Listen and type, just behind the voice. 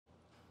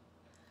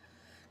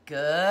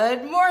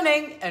Good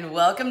morning and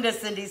welcome to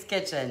Cindy's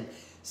Kitchen.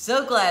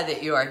 So glad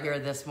that you are here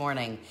this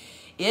morning.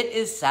 It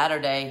is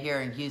Saturday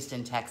here in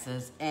Houston,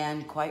 Texas,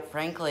 and quite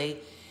frankly,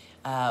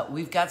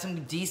 we've got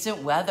some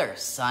decent weather.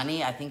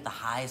 Sunny, I think the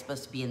high is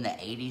supposed to be in the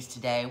 80s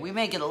today. We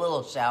may get a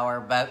little shower,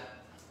 but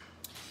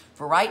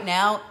for right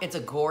now, it's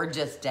a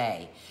gorgeous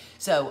day.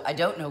 So I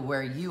don't know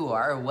where you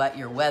are or what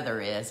your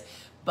weather is,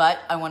 but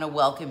I want to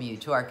welcome you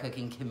to our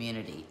cooking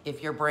community.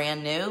 If you're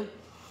brand new,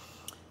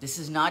 this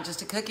is not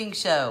just a cooking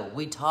show.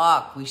 We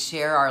talk, we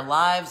share our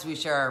lives, we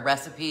share our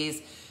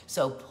recipes.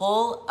 So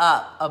pull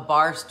up a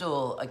bar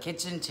stool, a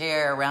kitchen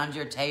chair around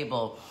your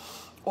table,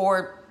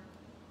 or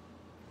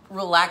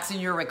relax in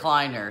your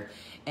recliner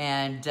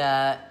and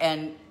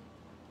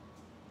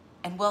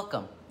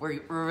welcome. We're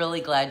really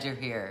glad you're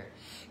here.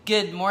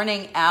 Good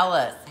morning,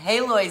 Alice. Hey,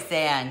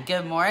 Loisanne.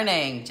 Good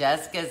morning.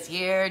 Jessica's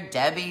here.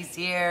 Debbie's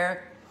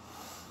here.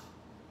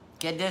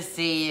 Good to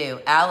see you.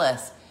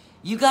 Alice,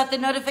 you got the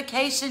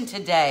notification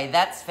today.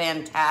 That's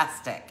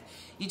fantastic.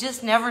 You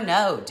just never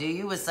know, do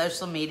you, with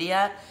social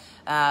media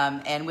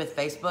and with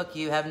Facebook?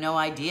 You have no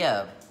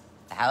idea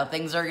how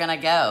things are going to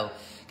go.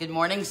 Good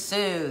morning,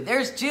 Sue.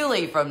 There's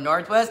Julie from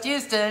Northwest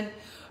Houston.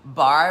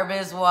 Barb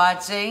is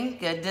watching.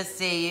 Good to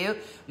see you.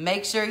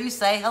 Make sure you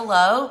say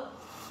hello.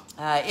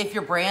 If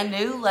you're brand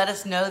new, let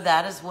us know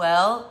that as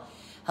well.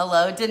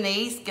 Hello,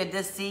 Denise. Good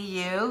to see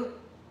you.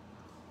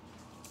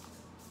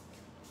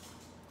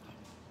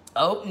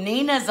 Oh,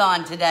 Nina's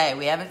on today.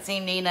 We haven't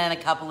seen Nina in a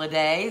couple of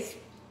days.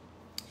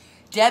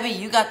 Debbie,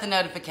 you got the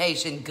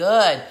notification.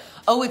 Good.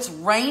 Oh, it's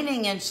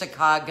raining in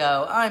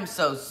Chicago. I'm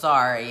so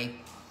sorry.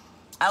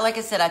 Like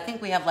I said, I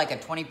think we have like a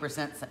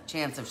 20%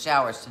 chance of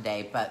showers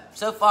today, but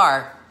so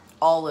far,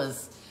 all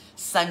is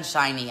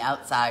sunshiny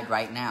outside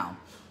right now.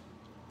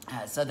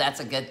 So that's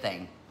a good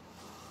thing.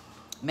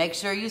 Make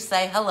sure you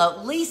say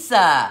hello.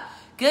 Lisa,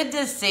 good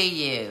to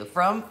see you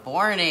from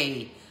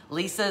Forney.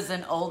 Lisa's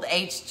an old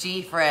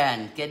HG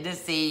friend. Good to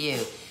see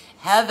you.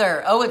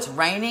 Heather, oh, it's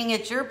raining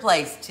at your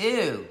place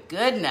too.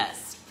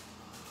 Goodness.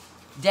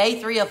 Day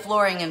 3 of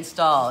flooring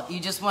install. You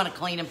just want to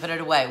clean and put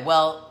it away.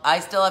 Well, I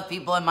still have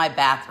people in my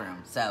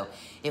bathroom, so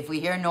if we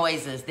hear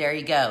noises, there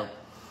you go.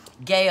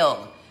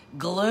 Gail,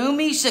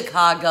 gloomy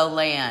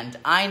Chicagoland.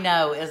 I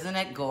know, isn't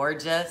it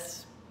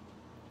gorgeous?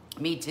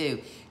 Me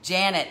too.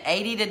 Janet,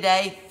 80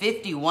 today,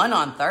 51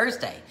 on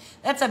Thursday.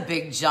 That's a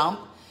big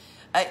jump.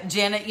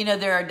 Janet, you know,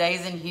 there are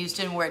days in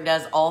Houston where it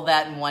does all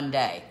that in one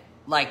day.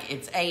 Like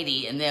it's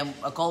 80 and then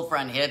a cold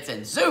front hits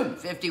and zoom,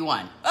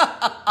 51.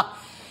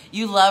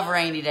 You love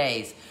rainy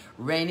days.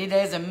 Rainy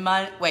days and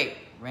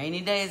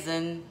rainy days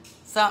and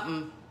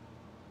something.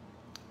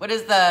 What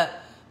is the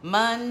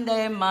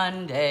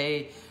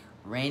Monday?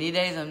 Rainy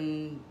days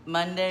and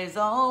Mondays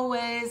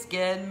always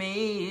get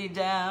me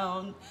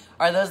down.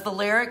 Are those the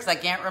lyrics? I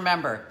can't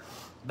remember.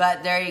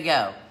 But there you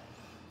go.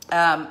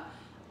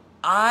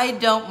 I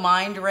don't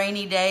mind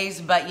rainy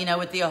days, but you know,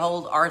 with the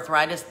whole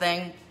arthritis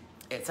thing,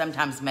 it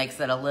sometimes makes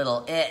it a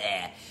little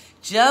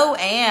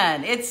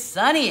Joanne, it's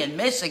sunny in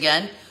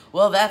Michigan.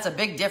 Well, that's a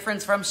big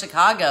difference from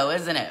Chicago,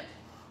 isn't it?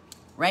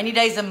 Rainy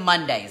days and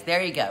Mondays.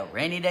 There you go.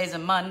 Rainy days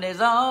and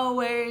Mondays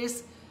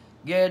always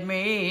get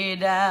me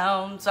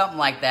down. Something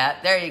like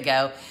that. There you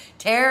go.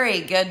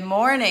 Terry, good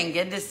morning.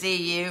 Good to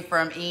see you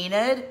from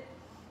Enid.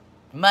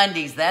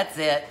 Mondays, that's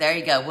it. There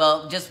you go.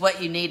 Well, just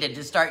what you needed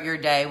to start your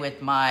day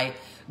with my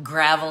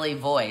gravelly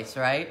voice,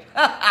 right?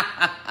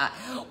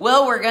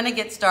 Well, we're going to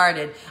get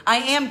started. I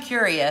am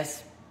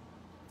curious.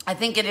 I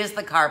think it is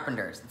the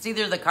Carpenters. It's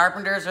either the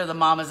Carpenters or the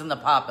Mamas and the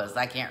Papas.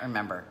 I can't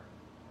remember.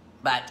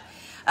 But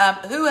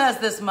who has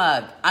this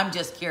mug? I'm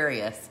just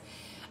curious.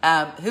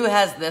 Who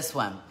has this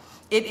one?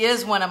 It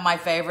is one of my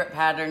favorite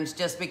patterns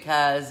just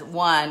because,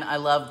 one, I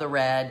love the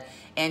red,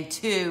 and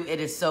two, it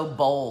is so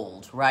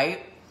bold,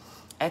 right?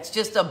 It's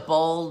just a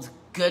bold,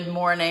 good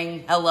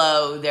morning,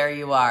 hello, there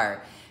you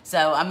are.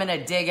 So I'm going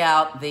to dig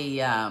out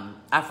the,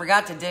 I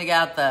forgot to dig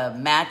out the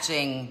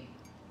matching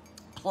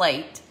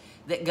plate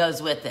that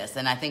goes with this,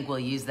 and I think we'll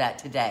use that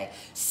today.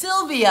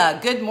 Sylvia,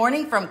 good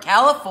morning from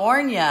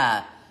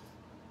California.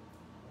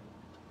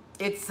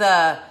 It's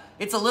a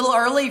little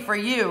early for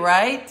you,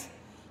 right?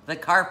 The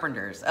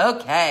Carpenters.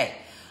 Okay.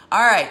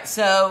 All right.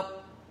 So,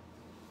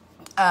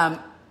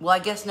 well, I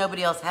guess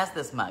nobody else has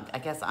this mug. I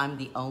guess I'm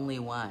the only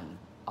one.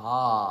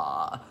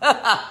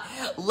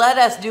 Let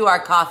us do our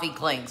coffee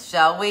clinks,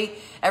 shall we?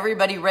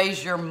 Everybody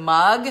raise your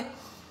mug,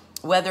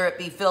 whether it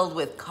be filled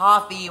with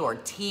coffee or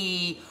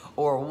tea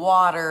or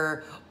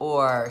water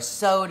or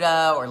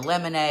soda or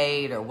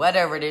lemonade or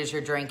whatever it is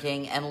you're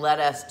drinking, and let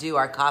us do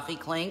our coffee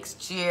clinks.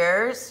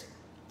 Cheers.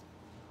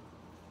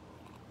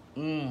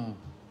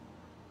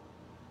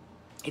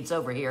 It's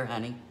over here,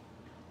 honey.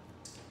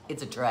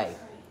 It's a tray.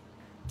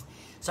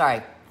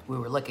 Sorry, we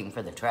were looking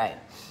for the tray.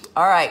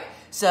 All right,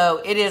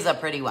 so it is a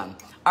pretty one.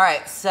 All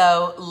right,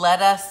 so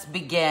let us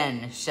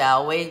begin,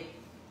 shall we?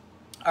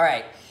 All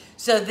right,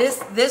 so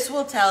this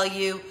will tell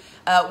you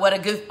what a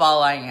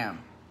goofball I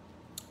am.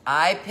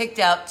 I picked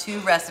out 2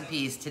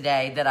 recipes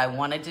today that I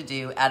wanted to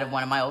do out of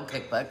one of my old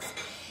cookbooks.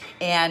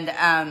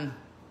 And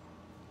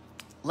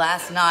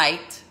last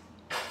night,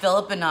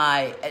 Philip and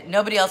I,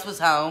 nobody else was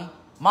home.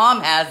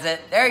 Mom has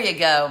it. There you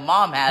go.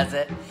 Mom has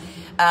it.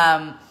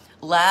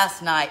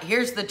 Last night,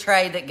 here's the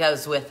tray that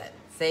goes with it.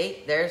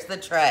 See, there's the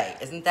tray.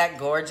 Isn't that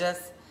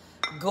gorgeous?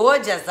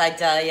 Gorgeous, I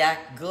tell ya.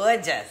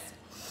 Gorgeous.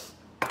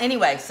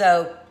 Anyway,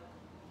 so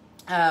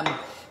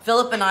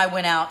Philip and I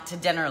went out to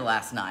dinner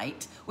last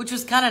night, which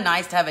was kind of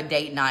nice to have a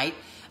date night.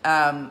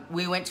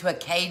 We went to a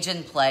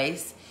Cajun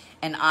place,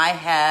 and I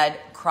had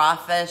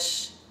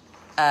crawfish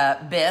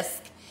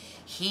bisque.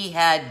 He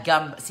had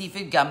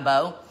seafood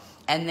gumbo,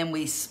 and then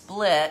we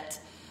split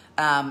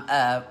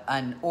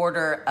an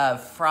order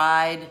of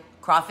fried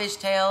crawfish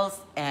tails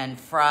and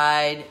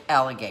fried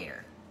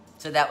alligator.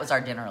 So that was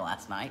our dinner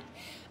last night.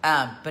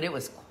 But it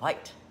was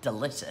quite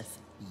delicious.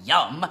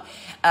 Yum.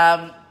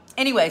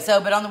 Anyway,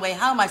 but on the way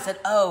home, I said,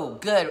 oh,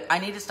 good. I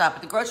need to stop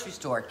at the grocery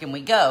store. Can we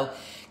go?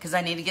 Because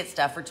I need to get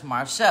stuff for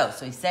tomorrow's show.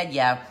 So he said,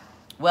 yeah.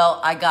 Well,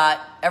 I got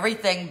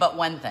everything but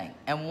one thing.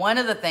 And one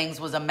of the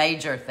things was a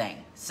major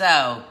thing.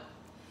 So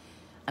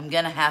I'm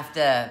going to have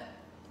to,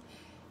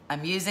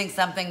 I'm using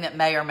something that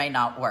may or may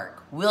not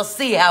work. We'll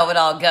see how it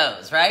all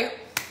goes, right?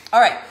 All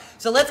right.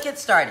 So let's get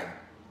started.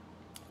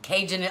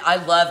 Cajun,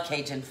 I love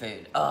Cajun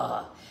food.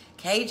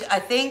 Cajun, I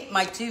think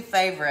my two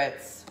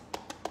favorites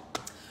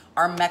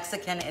are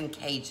Mexican and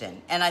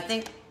Cajun. And I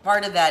think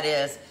part of that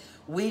is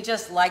we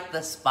just like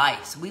the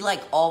spice. We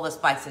like all the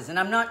spices. And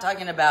I'm not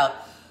talking about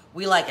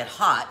we like it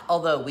hot,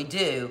 although we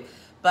do.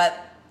 But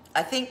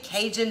I think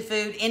Cajun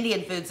food,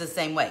 Indian food's the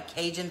same way.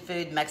 Cajun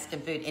food,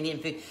 Mexican food, Indian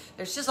food.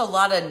 There's just a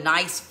lot of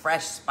nice,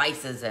 fresh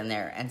spices in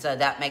there. And so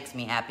that makes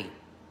me happy.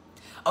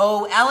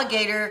 Oh,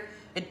 alligator,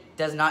 it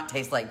does not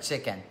taste like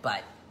chicken,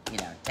 but, you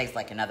know, it tastes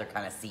like another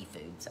kind of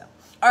seafood. So,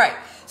 all right,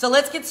 so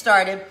let's get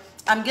started.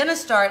 I'm going to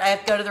start. I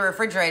have to go to the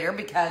refrigerator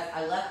because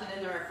I left it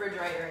in the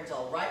refrigerator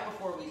until right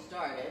before we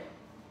started.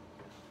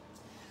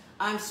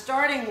 I'm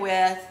starting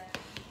with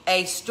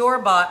a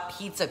store-bought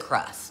pizza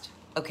crust,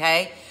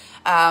 okay?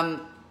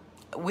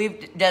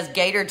 Does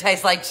gator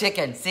taste like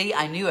chicken? See,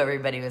 I knew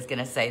everybody was going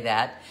to say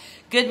that.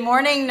 Good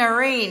morning,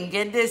 Noreen.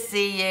 Good to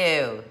see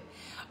you.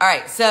 All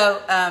right,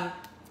 so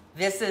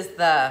this is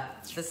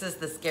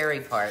the scary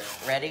part.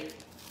 Ready?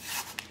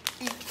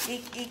 Eek,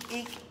 eek, eek,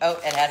 eek. Oh,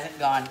 it hasn't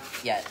gone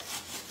yet.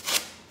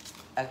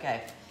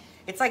 Okay.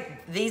 It's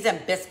like these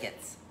and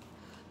biscuits.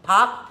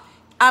 Pop.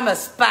 I'm a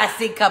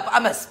spicy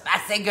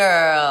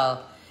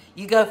girl.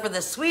 You go for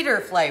the sweeter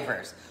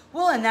flavors.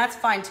 Well, and that's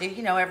fine too.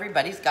 You know,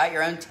 everybody's got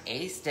your own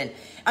taste. And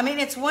I mean,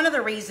 it's one of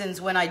the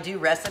reasons when I do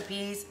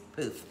recipes,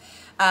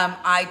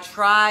 I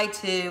try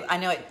to, I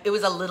know it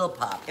was a little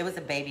pop. It was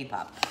a baby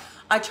pop.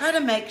 I try to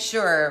make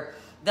sure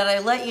that I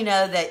let you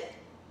know that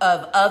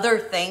of other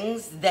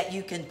things that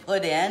you can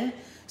put in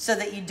so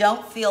that you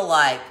don't feel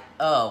like,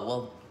 oh,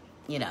 well,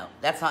 you know,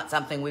 that's not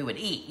something we would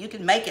eat. You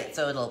can make it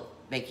so it'll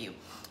make you.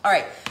 All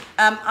right.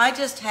 I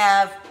just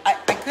have, I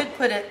could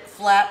put it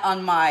flat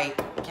on my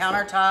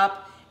countertop,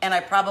 and I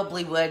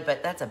probably would,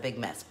 but that's a big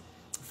mess.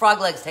 Frog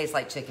legs taste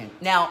like chicken.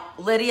 Now,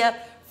 Lydia,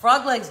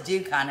 frog legs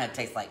do kind of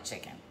taste like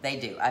chicken. They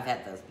do. I've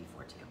had those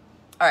before too.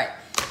 All right.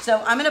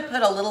 So I'm going to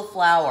put a little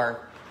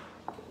flour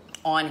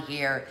on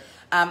here.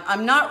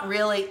 I'm not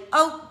really,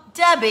 oh,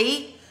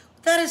 Debbie,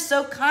 that is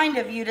so kind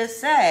of you to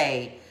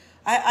say.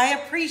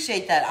 I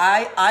appreciate that.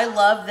 I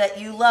love that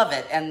you love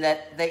it and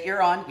that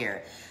you're on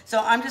here. So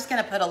I'm just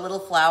going to put a little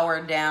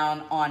flour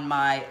down on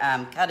my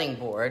cutting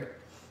board.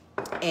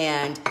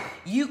 And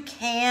you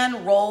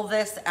can roll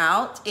this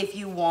out if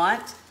you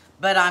want,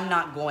 but I'm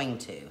not going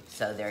to.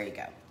 So there you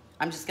go.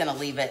 I'm just going to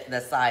leave it the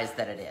size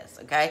that it is,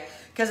 okay?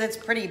 Because it's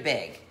pretty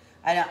big.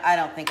 I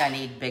don't think I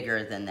need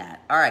bigger than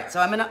that. All right, so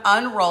I'm going to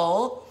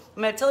unroll.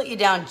 I'm going to tilt you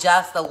down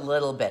just a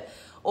little bit.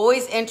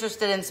 Always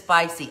interested in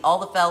spicy. All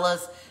the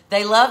fellas,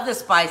 they love the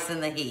spice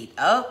and the heat.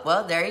 Oh,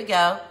 well, there you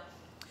go.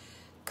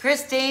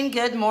 Christine,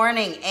 good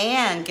morning.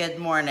 Ann, good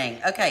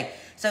morning. Okay,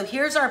 so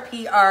here's our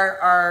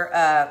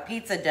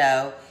pizza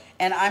dough,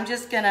 and I'm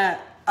just going to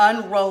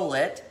unroll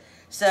it.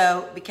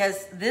 So,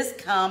 because this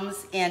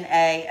comes in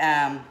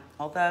a,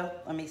 although,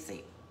 let me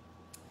see.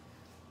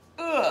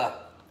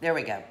 There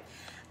we go.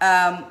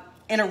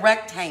 In a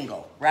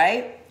rectangle,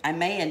 right? I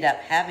may end up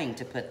having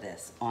to put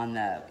this on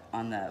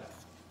the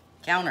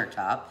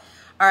countertop.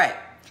 All right,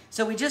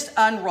 so we just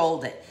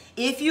unrolled it.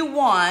 If you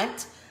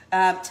want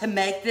to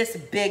make this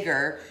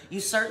bigger, you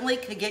certainly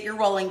could get your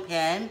rolling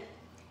pin.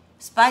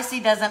 Spicy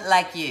doesn't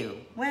like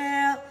you.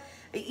 Well,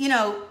 you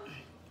know,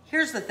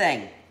 here's the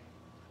thing.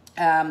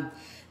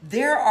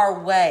 There are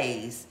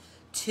ways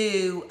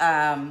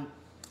to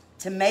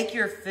make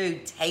your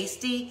food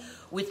tasty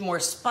with more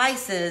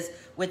spices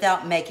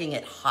without making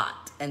it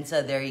hot. And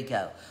so there you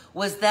go.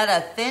 Was that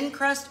a thin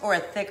crust or a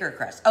thicker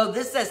crust? Oh,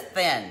 this says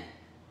thin.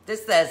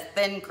 This says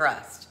thin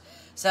crust.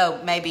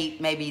 So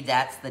maybe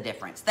that's the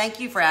difference. Thank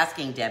you for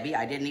asking, Debbie.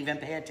 I didn't even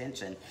pay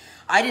attention.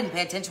 I didn't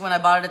pay attention when I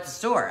bought it at the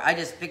store. I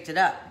just picked it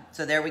up.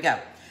 So there we go.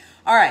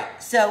 All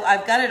right. So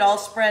I've got it all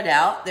spread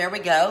out. There we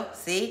go.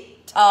 See?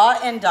 Ta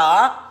and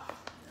da.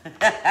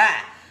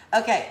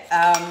 Okay.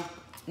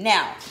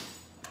 Now,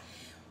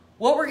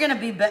 What we're gonna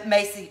be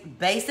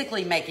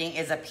basically making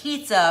is a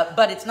pizza,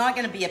 but it's not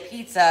gonna be a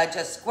pizza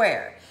just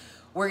square.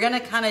 We're gonna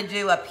kind of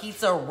do a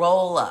pizza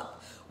roll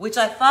up, which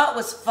I thought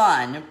was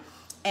fun.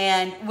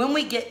 And when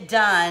we get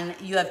done,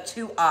 you have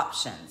two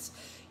options.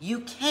 You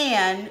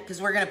can,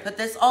 because we're gonna put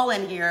this all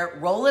in here,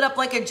 roll it up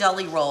like a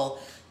jelly roll,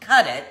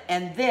 cut it,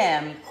 and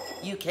then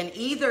you can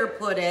either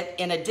put it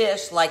in a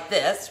dish like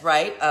this,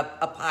 right?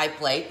 A pie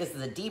plate, this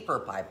is a deeper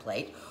pie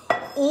plate,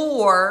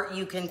 or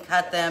you can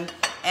cut them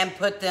and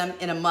put them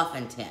in a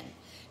muffin tin.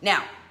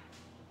 Now,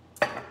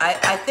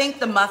 I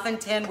think the muffin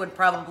tin would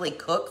probably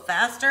cook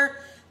faster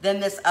than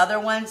this other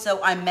one,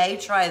 so I may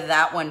try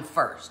that one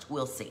first.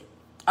 We'll see.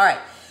 All right,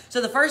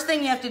 so the first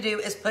thing you have to do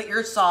is put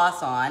your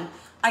sauce on.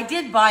 I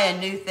did buy a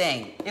new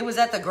thing. It was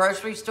at the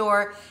grocery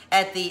store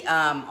at the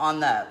on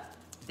the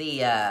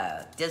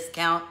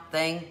discount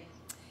thing.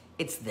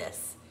 It's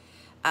this.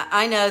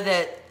 I know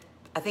that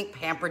I think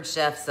Pampered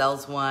Chef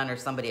sells one or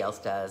somebody else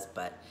does,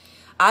 but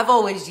I've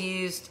always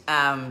used,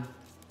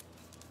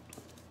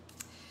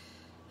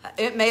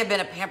 it may have been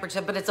a Pampered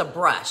Chef, but it's a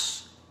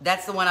brush.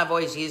 That's the one I've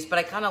always used, but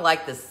I kind of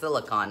like this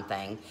silicone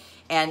thing.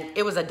 And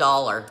it was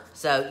 $1,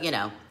 so, you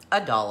know,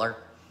 $1.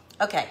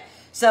 Okay,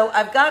 so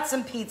I've got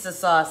some pizza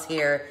sauce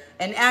here,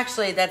 and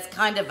actually that's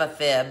kind of a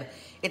fib.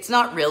 It's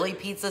not really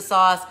pizza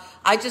sauce.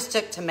 I just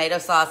took tomato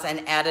sauce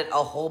and added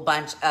a whole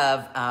bunch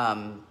of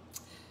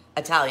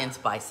Italian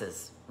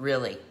spices,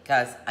 really,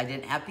 because I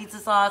didn't have pizza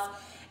sauce,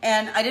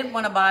 and I didn't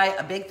want to buy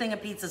a big thing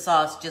of pizza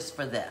sauce just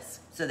for this.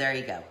 So there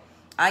you go.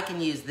 I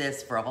can use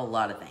this for a whole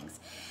lot of things.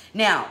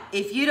 Now,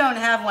 if you don't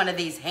have one of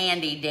these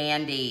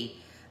handy-dandy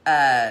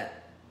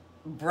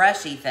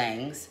brushy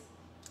things,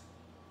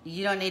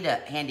 you don't need a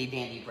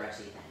handy-dandy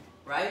brushy thing,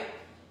 right?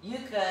 You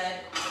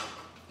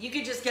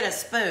could just get a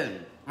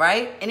spoon,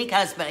 right? Any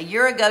kind of spoon. A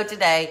year ago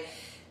today,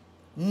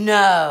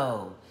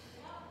 no.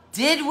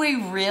 Did we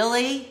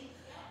really?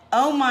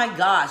 Oh my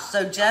gosh.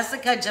 So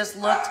Jessica just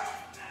looked,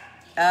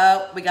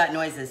 oh, we got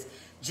noises.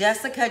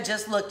 Jessica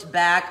just looked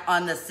back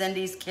on the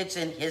Cindy's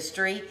Kitchen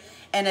history,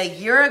 and a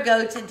year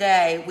ago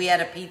today, we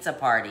had a pizza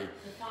party.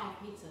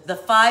 The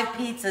 5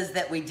 pizzas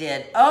that we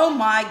did. Oh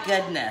my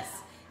goodness.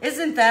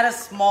 Isn't that a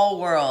small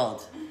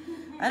world?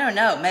 I don't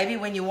know. Maybe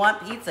when you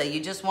want pizza, you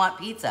just want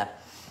pizza.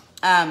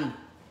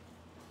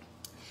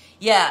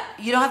 Yeah,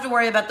 you don't have to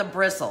worry about the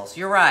bristles.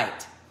 You're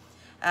right.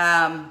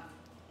 And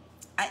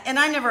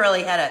I never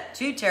really had it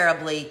too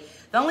terribly.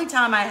 The only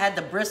time I had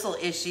the bristle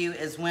issue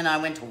is when I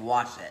went to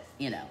wash it,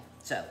 you know.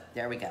 So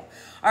there we go.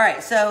 All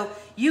right, so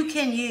you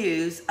can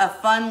use a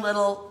fun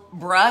little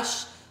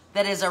brush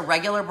that is a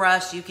regular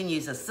brush. You can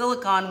use a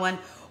silicone one,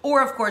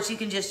 or of course you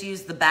can just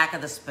use the back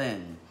of the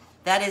spoon.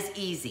 That is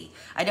easy.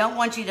 I don't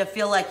want you to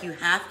feel like you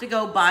have to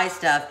go buy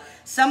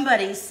stuff.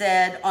 Somebody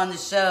said on the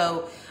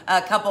show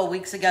a couple of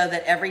weeks ago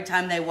that every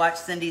time they watch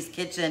Cindy's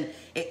Kitchen,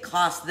 it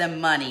costs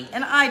them money.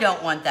 And I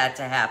don't want that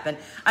to happen.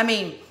 I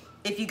mean,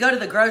 if you go to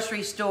the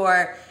grocery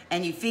store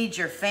and you feed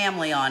your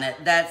family on it,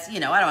 that's, you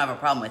know, I don't have a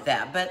problem with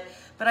that. But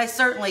I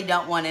certainly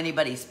don't want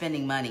anybody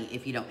spending money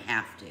if you don't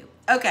have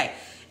to. Okay,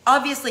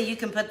 obviously you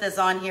can put this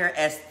on here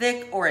as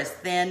thick or as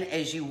thin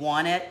as you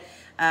want it.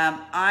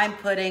 I'm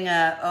putting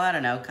I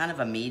don't know, kind of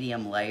a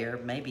medium layer,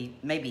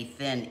 maybe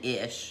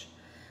thin-ish.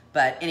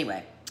 But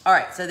anyway, all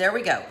right, so there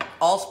we go.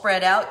 All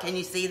spread out, can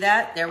you see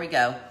that? There we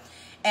go.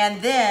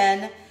 And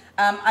then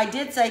I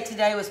did say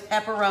today was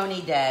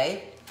pepperoni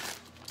day.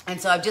 And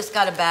so I've just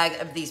got a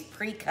bag of these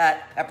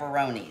pre-cut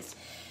pepperonis.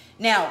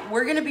 Now,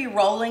 we're gonna be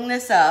rolling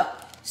this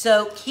up,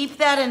 so keep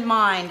that in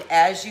mind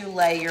as you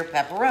lay your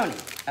pepperoni,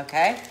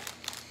 okay?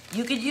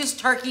 You could use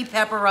turkey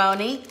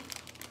pepperoni.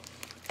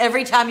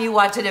 Every time you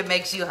watch it, it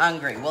makes you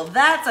hungry. Well,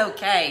 that's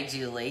okay,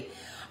 Julie.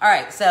 All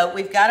right, so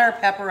we've got our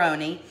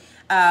pepperoni.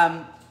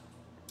 I'm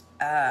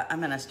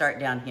gonna start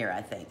down here,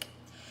 I think.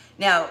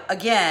 Now,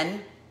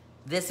 again,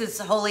 this is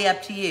wholly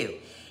up to you.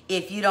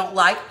 If you don't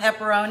like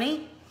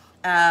pepperoni,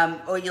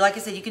 or like I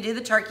said, you can do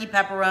the turkey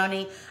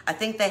pepperoni. I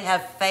think they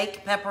have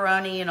fake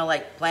pepperoni, you know,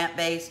 like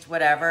plant-based,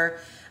 whatever.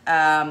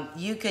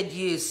 You could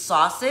use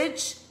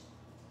sausage.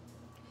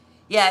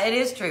 Yeah, it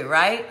is true,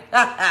 right?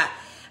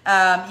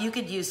 You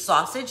could use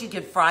sausage. You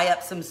could fry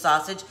up some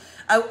sausage.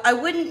 I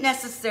wouldn't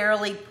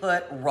necessarily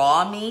put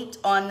raw meat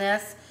on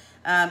this,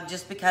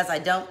 just because I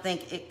don't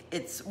think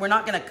we're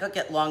not going to cook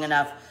it long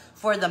enough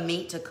for the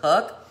meat to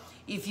cook.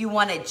 If you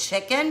wanted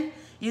chicken,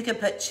 you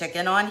could put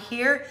chicken on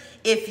here.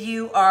 If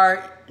you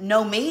are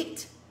no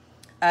meat,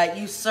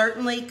 you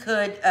certainly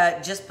could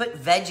just put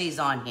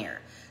veggies on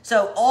here.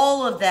 So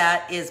all of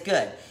that is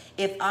good.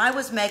 If I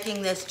was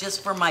making this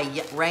just for my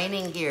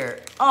raining here,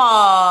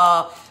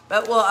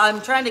 but well,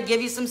 I'm trying to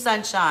give you some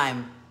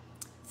sunshine.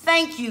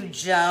 Thank you,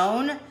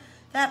 Joan.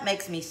 That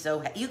makes me so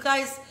happy. You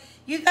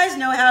guys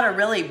know how to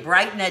really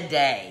brighten a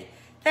day.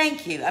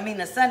 Thank you. I mean,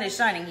 the sun is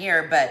shining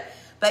here, but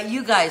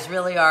you guys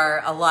really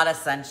are a lot of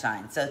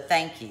sunshine. So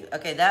thank you.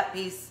 Okay, that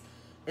piece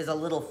is a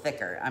little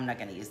thicker. I'm not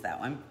going to use that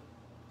one.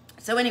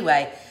 So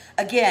anyway,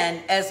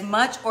 again, as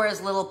much or as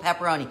little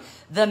pepperoni.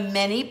 The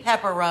mini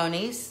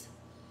pepperonis,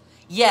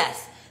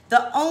 yes,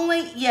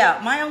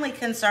 My only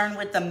concern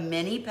with the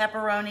mini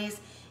pepperonis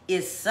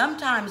is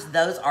sometimes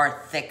those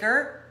are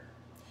thicker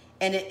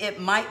and it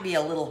might be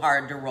a little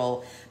hard to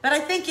roll. But I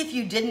think if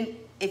you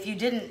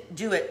didn't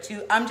do it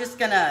too, I'm just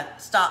gonna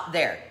stop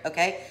there,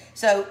 okay?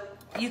 So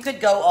you could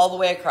go all the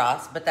way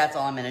across, but that's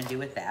all I'm gonna do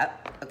with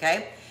that,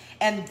 okay?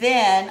 And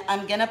then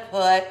I'm gonna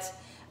put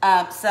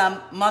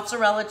some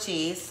mozzarella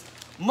cheese.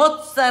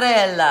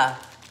 Mozzarella.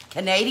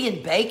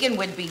 Canadian bacon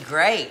would be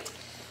great.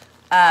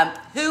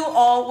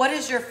 What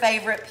is your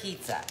favorite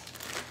pizza?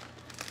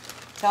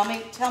 Tell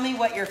me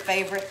what your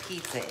favorite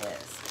pizza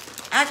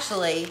is.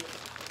 Actually,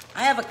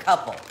 I have a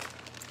couple.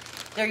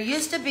 There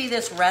used to be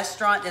this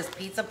restaurant, this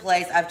pizza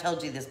place. I've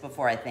told you this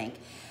before, I think.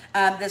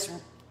 This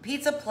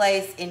pizza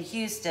place in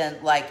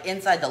Houston, like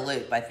inside the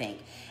Loop, I think.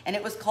 And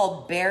it was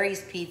called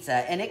Barry's Pizza,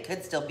 and it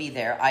could still be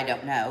there. I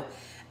don't know.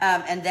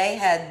 And they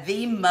had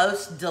the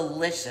most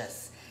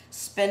delicious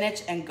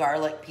spinach and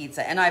garlic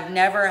pizza. And I've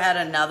never had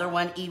another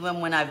one,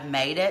 even when I've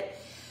made it.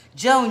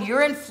 Joan,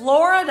 you're in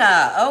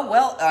Florida. Oh,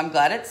 well, I'm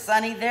glad it's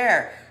sunny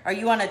there. Are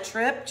you on a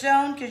trip,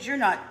 Joan? Because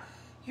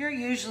you're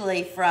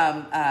usually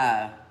from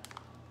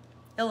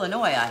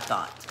Illinois, I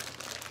thought.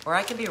 Or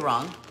I could be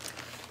wrong.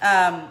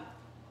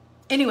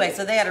 Anyway,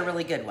 so they had a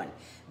really good one.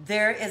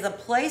 There is a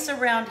place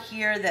around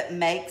here that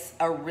makes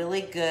a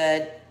really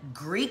good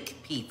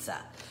Greek pizza.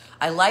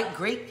 I like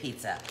Greek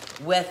pizza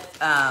with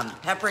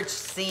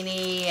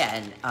pepperoncini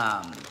and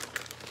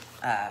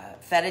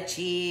feta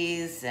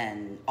cheese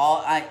and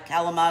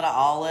Kalamata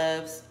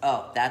olives.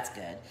 Oh, that's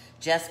good.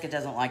 Jessica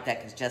doesn't like that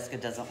because Jessica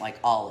doesn't like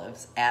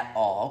olives at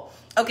all.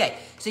 Okay,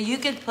 so you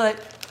could put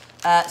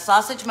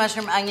sausage,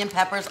 mushroom, onion,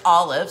 peppers,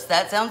 olives.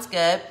 That sounds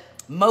good.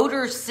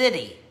 Motor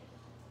City.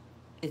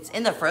 It's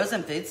in the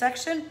frozen food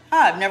section?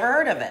 I've never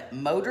heard of it.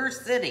 Motor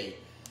City.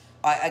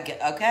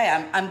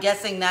 Okay, I'm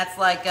guessing that's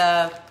like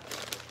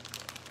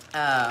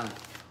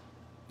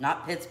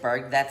not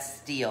Pittsburgh, that's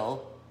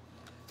Steel.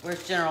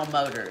 Where's General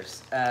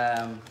Motors?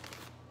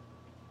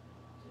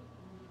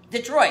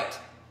 Detroit.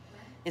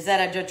 Is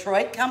that a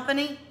Detroit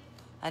company?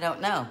 I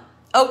don't know.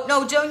 Oh,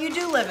 no, Joan, you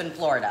do live in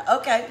Florida.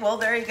 Okay, well,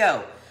 there you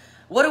go.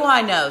 What do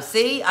I know?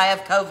 See, I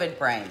have COVID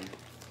brain.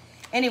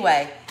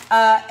 Anyway,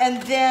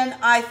 and then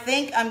I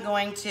think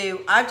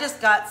I've just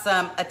got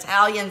some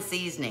Italian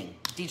seasoning.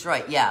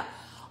 Detroit, yeah.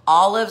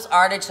 Olives,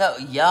 artichoke,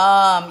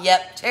 yum.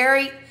 Yep,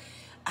 Terry,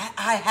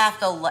 I have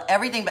to,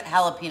 everything but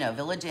jalapeno.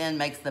 Village Inn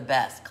makes the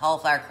best.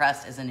 Cauliflower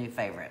crust is a new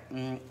favorite.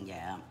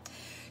 Yeah.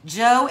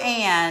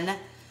 Joanne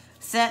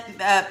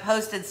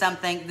posted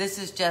something. This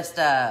is just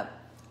an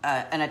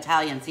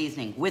Italian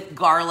seasoning with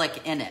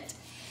garlic in it.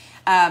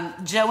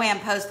 Joanne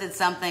posted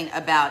something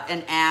about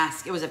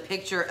it was a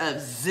picture of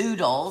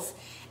zoodles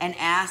and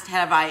asked,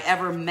 have I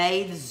ever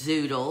made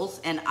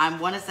zoodles? And I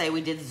want to say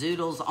we did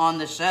zoodles on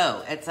the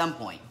show at some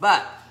point.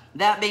 But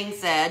that being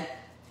said,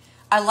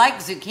 I like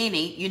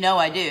zucchini. You know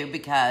I do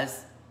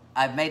because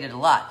I've made it a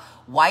lot.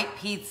 White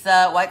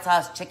pizza, white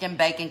sauce, chicken,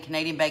 bacon,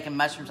 Canadian bacon,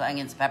 mushrooms,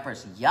 onions,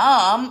 peppers.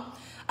 Yum!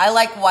 I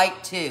like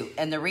white too.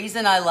 And the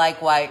reason I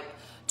like white,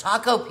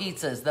 taco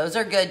pizzas, those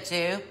are good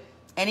too.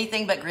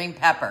 Anything but green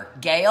pepper.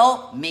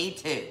 Gail, me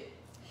too.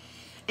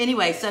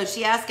 Anyway, so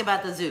she asked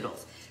about the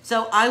zoodles.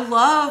 So I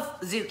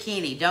love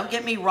zucchini, don't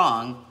get me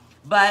wrong,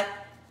 but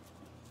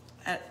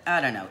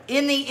I don't know.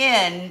 In the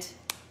end,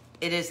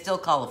 it is still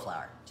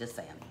cauliflower, just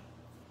saying.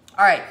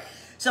 All right,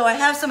 so I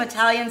have some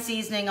Italian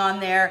seasoning on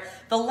there.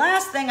 The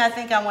last thing I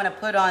think I want to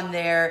put on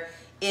there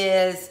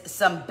is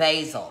some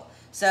basil.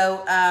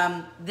 So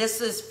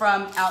this is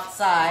from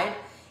outside.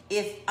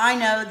 If I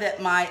know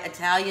that my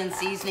Italian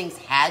seasonings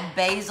had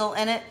basil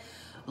in it,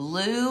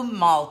 Lou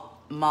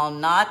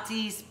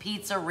Malnati's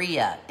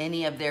Pizzeria,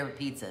 any of their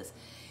pizzas.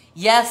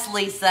 Yes,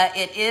 Lisa,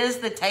 it is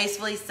the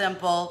Tastefully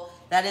Simple.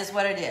 That is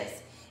what it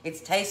is. It's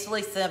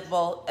Tastefully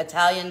Simple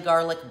Italian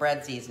garlic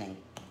bread seasoning.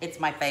 It's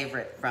my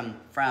favorite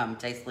from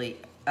Tastefully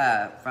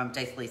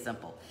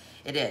Simple.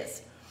 It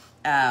is.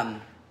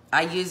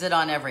 I use it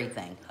on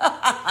everything.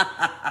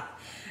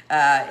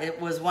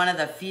 It was one of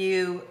the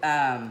few.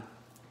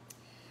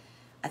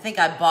 I think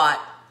I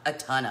bought a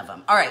ton of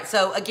them. All right,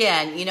 so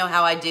again, you know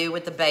how I do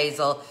with the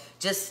basil.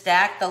 Just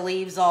stack the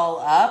leaves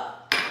all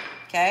up,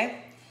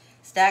 okay?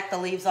 Stack the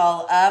leaves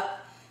all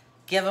up.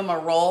 Give them a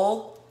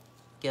roll.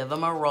 Give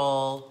them a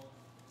roll.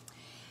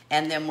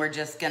 And then we're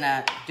just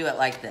gonna do it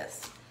like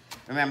this.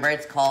 Remember,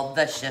 it's called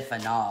the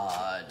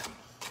chiffonade.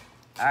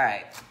 All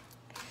right.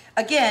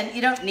 Again,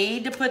 you don't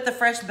need to put the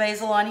fresh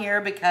basil on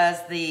here because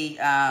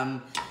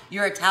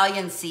your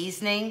Italian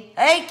seasoning.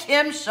 Hey,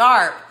 Kim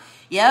Sharp.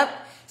 Yep.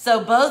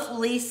 So both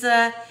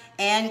Lisa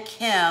and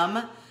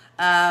Kim,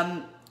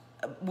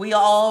 we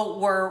all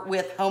were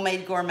with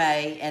Homemade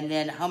Gourmet, and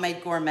then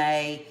Homemade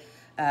Gourmet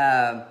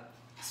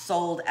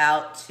sold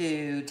out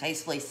to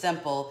Tastefully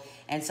Simple,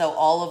 and so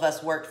all of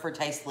us worked for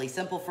Tastefully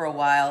Simple for a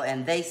while,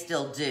 and they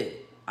still do,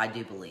 I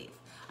do believe.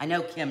 I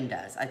know Kim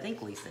does. I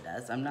think Lisa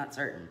does. I'm not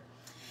certain.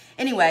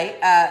 Anyway,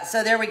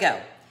 so there we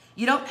go.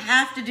 You don't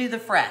have to do the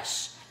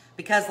fresh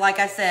because, like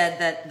I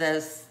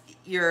said,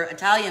 your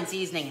Italian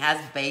seasoning has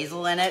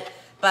basil in it.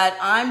 but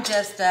I'm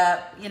just,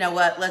 you know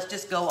what, let's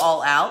just go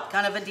all out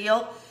kind of a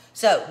deal.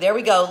 So there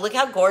we go. Look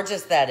how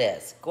gorgeous that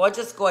is.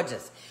 Gorgeous,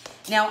 gorgeous.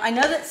 Now, I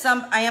know that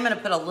I am going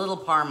to put a little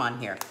parm on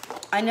here.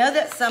 I know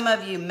that some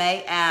of you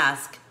may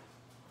ask,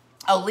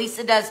 oh,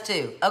 Lisa does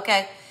too.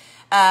 Okay.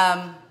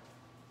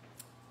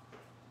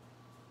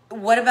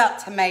 What about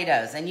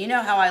tomatoes? And you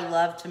know how I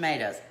love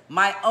tomatoes.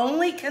 My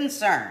only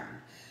concern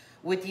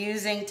with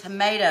using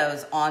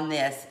tomatoes on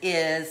this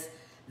is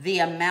the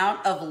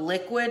amount of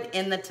liquid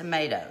in the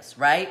tomatoes,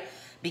 right?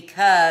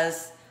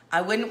 Because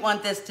I wouldn't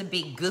want this to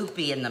be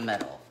goopy in the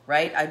middle,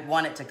 right? I'd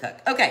want it to cook.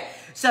 Okay,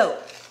 so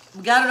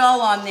we got it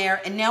all on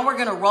there, and now we're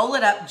gonna roll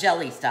it up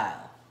jelly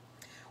style.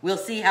 We'll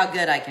see how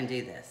good I can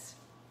do this,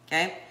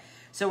 okay?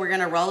 So we're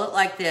gonna roll it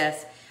like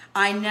this.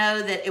 I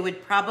know that it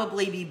would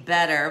probably be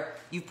better.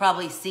 You've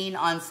probably seen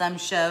on some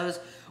shows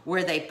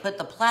where they put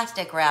the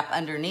plastic wrap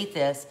underneath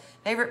this.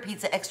 Favorite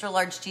pizza, extra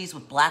large cheese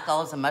with black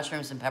olives and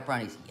mushrooms and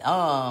pepperonis.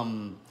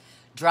 Yum.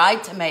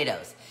 Dried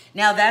tomatoes.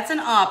 Now that's an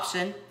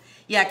option.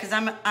 Yeah, because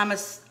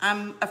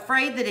I'm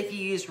afraid that if you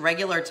used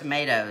regular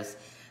tomatoes,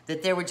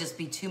 that there would just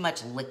be too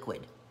much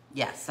liquid.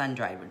 Yeah,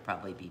 sun-dried would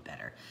probably be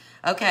better.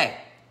 Okay,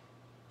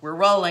 we're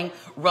rolling,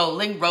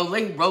 rolling,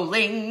 rolling,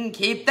 rolling.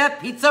 Keep that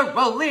pizza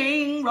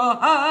rolling,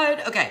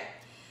 right. Okay,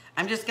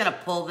 I'm just gonna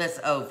pull this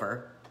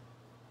over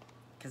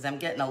because I'm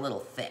getting a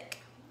little thick.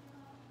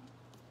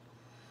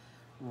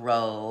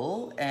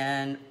 Roll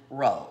and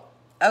roll.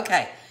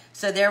 Okay,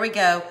 so there we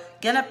go.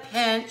 Gonna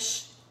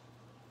pinch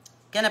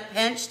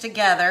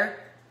together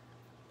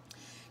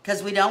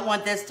because we don't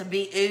want this to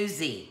be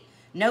oozy.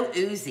 No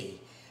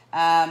oozy.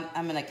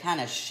 I'm gonna kind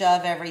of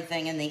shove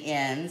everything in the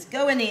ends.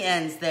 Go in the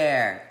ends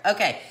there.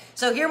 Okay,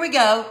 so here we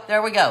go.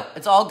 There we go.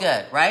 It's all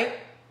good, right?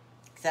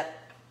 Except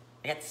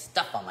I got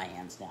stuff on my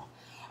hands now.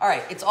 All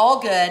right, it's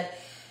all good.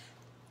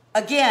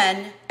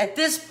 Again, at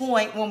this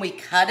point, when we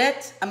cut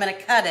it, I'm gonna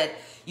cut it.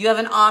 You have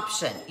an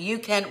option.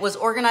 Was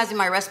organizing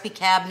my recipe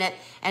cabinet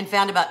and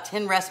found about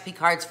 10 recipe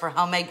cards for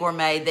homemade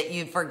gourmet that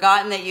you've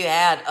forgotten that you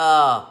had.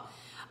 Oh,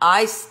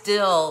 I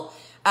still,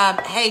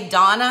 hey,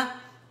 Donna,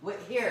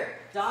 here,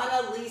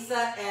 Donna,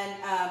 Lisa, and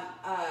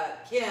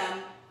Kim.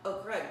 Oh,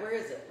 Craig, where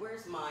is it?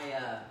 Where's my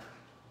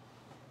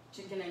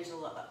chicken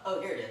enchilada?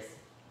 Oh, here it is.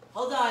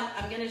 Hold on,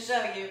 I'm gonna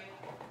show you.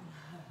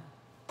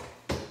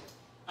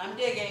 I'm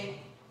digging.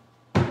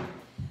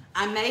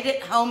 I made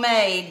it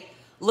homemade.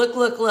 Look,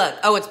 look, look.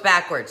 Oh, it's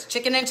backwards.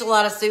 Chicken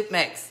enchilada soup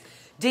mix.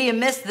 Do you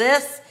miss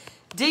this?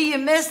 Do you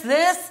miss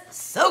this?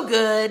 So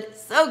good,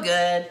 so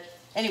good.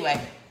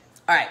 Anyway,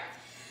 all right.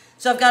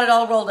 So I've got it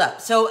all rolled up.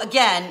 So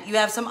again, you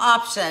have some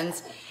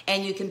options,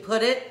 and you can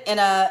put it in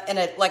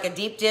like a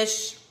deep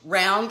dish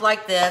round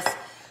like this.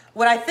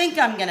 What I think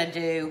I'm gonna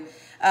do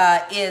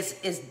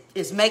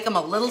is make them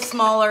a little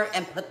smaller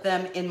and put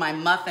them in my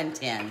muffin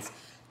tins.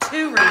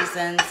 2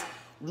 reasons.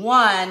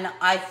 One,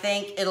 I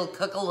think it'll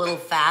cook a little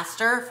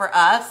faster for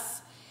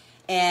us.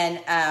 And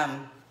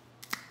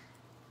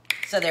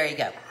so there you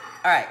go.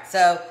 All right,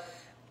 so,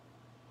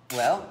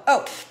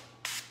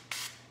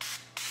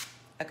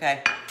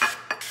 okay.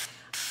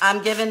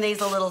 I'm giving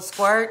these a little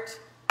squirt.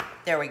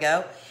 There we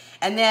go.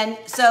 And then,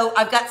 so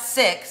I've got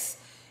 6.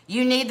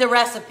 You need the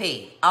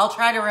recipe. I'll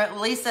try to,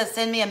 Lisa,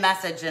 send me a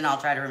message and I'll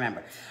try to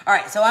remember. All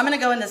right, so I'm gonna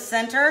go in the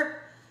center,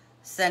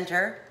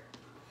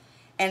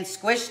 and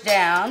squish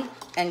down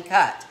and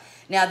cut.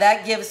 Now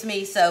that gives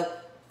me, so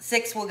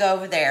 6 will go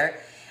over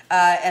there,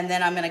 and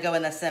then I'm gonna go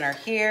in the center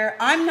here.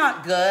 I'm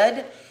not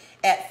good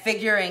at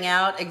figuring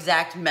out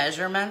exact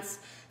measurements,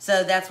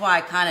 so that's why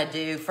I kind of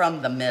do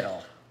from the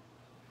middle.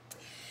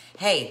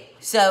 Hey,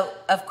 so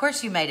of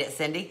course you made it,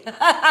 Cindy.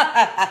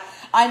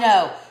 I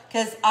know,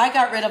 because I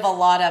got rid of a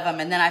lot of them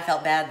and then I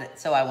felt bad,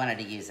 so I wanted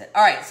to use it.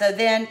 All right, so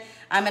then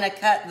I'm gonna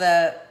cut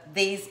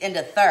these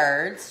into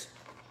thirds.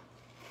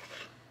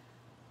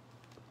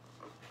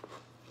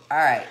 All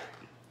right,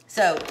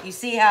 so you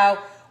see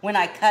how when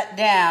I cut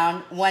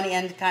down, one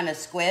end kind of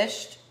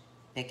squished?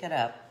 Pick it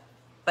up,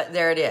 but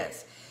there it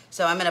is.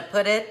 So I'm gonna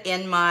put it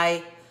in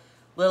my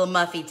little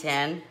muffy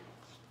tin.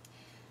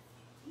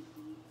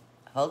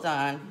 Hold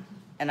on,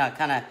 and I'll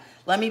kind of,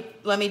 let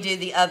me do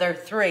the other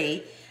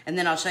 3, and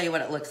then I'll show you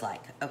what it looks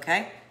like,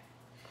 okay?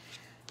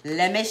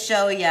 Let me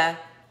show you.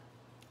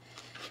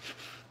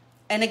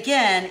 And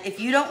again,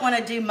 if you don't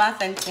wanna do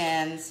muffin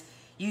tins,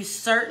 you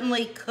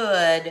certainly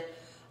could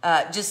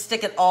just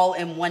stick it all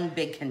in one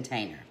big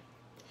container.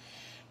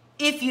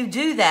 If you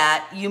do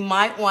that, you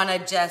might want to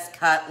just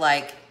cut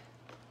like,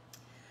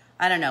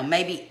 I don't know,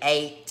 maybe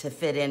 8 to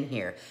fit in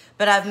here.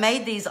 But I've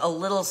made these a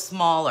little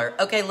smaller.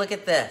 Okay, look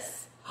at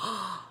this.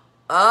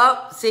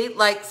 Oh, see,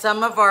 like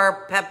some of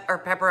our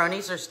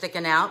pepperonis are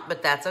sticking out,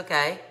 but that's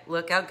okay.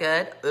 Look how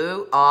good.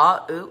 Ooh,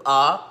 ah, ooh,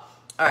 ah.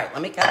 All right,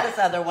 let me cut this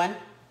other one.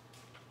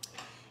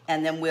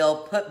 And then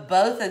we'll put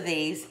both of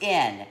these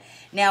in.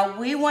 Now,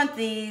 we want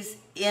these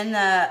in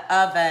the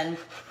oven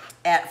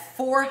at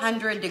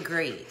 400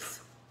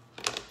 degrees.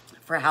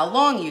 For how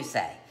long, you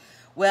say?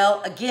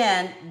 Well,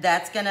 again,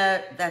 that's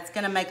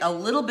gonna make a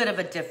little bit of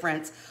a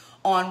difference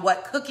on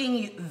what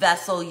cooking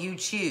vessel you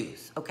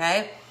choose,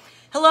 okay?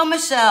 Hello,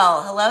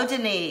 Michelle. Hello,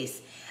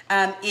 Denise.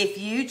 If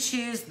you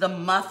choose the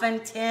muffin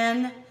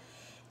tin,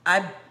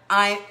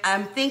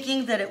 I'm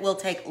thinking that it will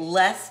take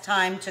less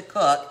time to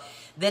cook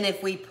than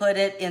if we put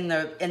it in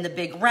the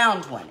big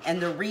round one.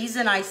 And the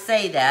reason I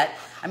say that,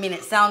 I mean,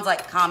 it sounds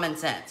like common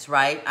sense,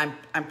 right?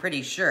 I'm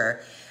pretty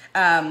sure,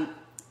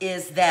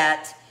 is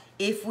that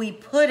if we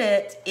put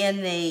it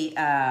in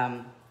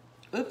the,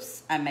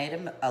 oops, I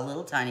made a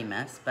little tiny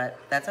mess, but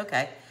that's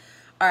okay.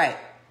 All right,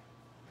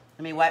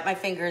 let me wipe my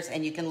fingers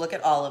and you can look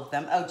at all of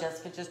them. Oh,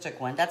 Jessica just took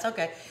one, that's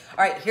okay.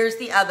 All right, here's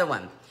the other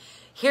one.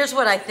 Here's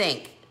what I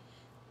think.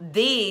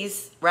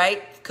 These,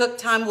 right, cook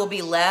time will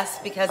be less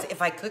because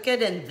if I cook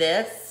it in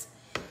this,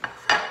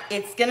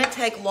 it's gonna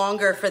take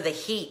longer for the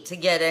heat to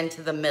get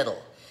into the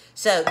middle.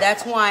 So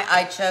that's why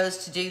I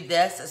chose to do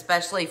this,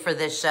 especially for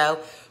this show.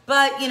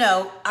 But you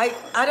know, I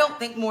don't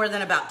think more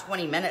than about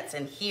 20 minutes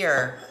in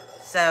here,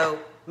 so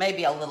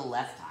maybe a little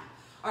less time.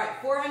 All right,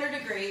 400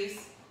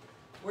 degrees.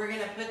 We're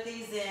gonna put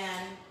these in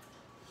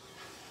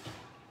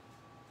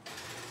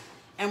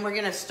and we're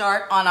gonna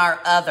start on our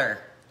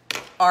other.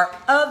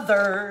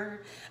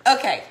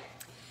 Okay.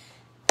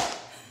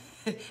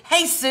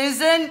 Hey,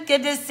 Susan,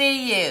 good to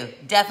see you.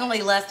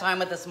 Definitely less time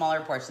with the smaller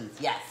portions,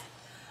 yes.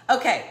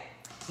 Okay,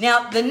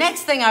 now the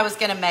next thing I was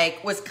gonna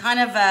make was kind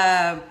of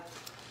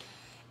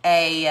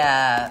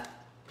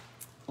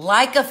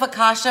like a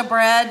focaccia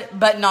bread,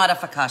 but not a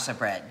focaccia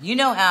bread. You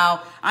know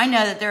how, I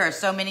know that there are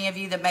so many of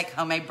you that make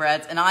homemade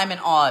breads and I'm in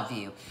awe of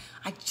you.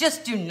 I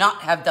just do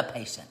not have the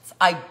patience.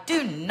 I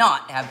do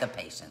not have the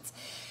patience.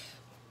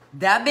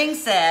 That being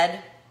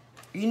said,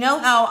 you know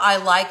how I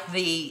like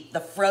the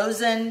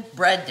frozen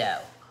bread dough,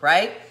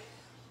 right?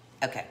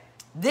 Okay,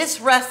 this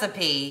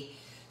recipe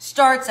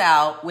starts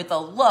out with a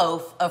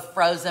loaf of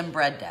frozen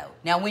bread dough.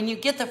 Now, when you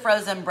get the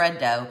frozen bread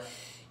dough,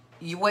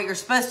 what you're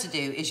supposed to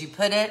do is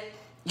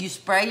you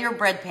spray your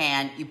bread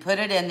pan, you put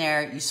it in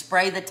there, you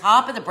spray the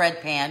top of the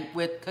bread pan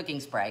with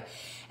cooking spray,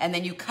 and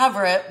then you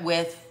cover it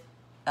with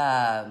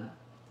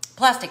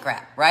plastic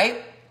wrap,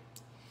 right?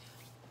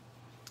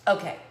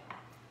 Okay,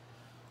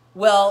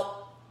 well,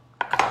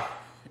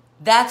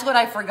 that's what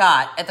I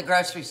forgot at the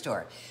grocery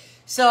store.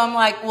 So I'm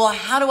like, well,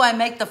 how do I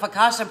make the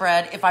focaccia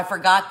bread if I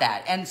forgot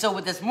that? And so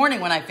with this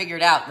morning when I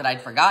figured out that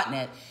I'd forgotten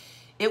it,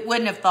 it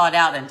wouldn't have thawed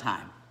out in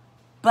time.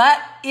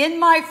 But in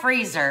my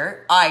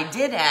freezer, I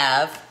did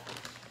have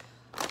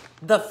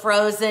the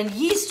frozen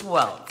yeast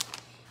rolls.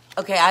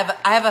 Okay, I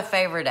have a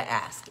favor to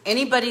ask.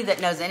 Anybody that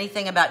knows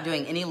anything about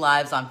doing any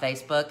lives on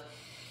Facebook,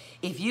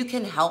 if you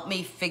can help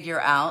me figure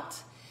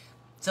out,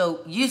 so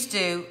used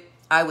to,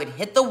 I would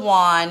hit the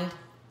wand.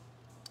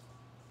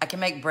 I can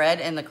make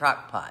bread in the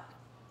crock pot.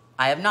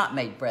 I have not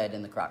made bread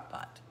in the crock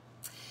pot.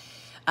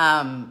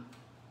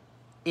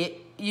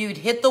 You'd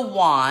hit the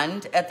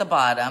wand at the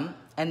bottom,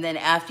 and then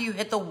after you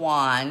hit the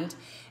wand,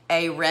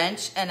 a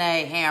wrench and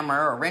a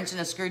hammer, or a wrench and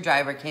a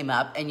screwdriver came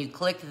up, and you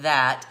clicked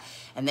that,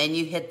 and then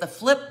you hit the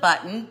flip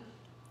button,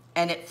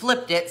 and it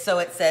flipped it so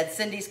it said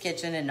Cindy's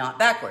Kitchen and not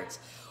backwards.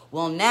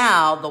 Well,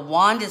 now the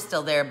wand is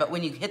still there, but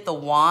when you hit the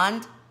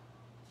wand,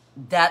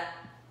 that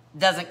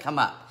doesn't come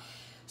up.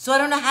 So I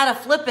don't know how to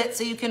flip it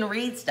so you can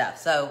read stuff.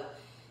 So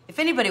if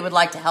anybody would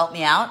like to help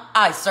me out,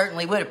 I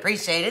certainly would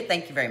appreciate it.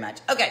 Thank you very much.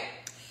 Okay,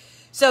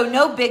 so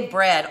no big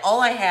bread.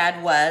 All I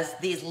had was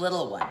these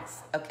little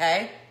ones,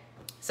 okay?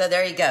 So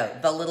there you go,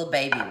 the little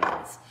baby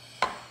ones.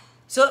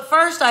 So at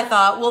first I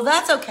thought, well,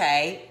 that's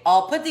okay.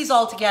 I'll put these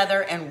all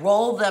together and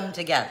roll them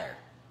together.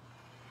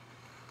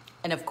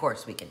 And of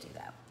course we could do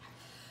that.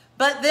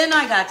 But then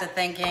I got to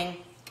thinking,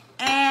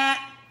 I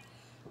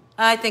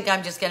think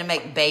I'm just gonna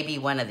make baby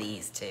one of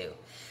these too.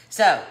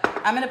 So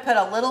I'm gonna put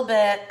a little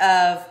bit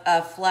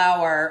of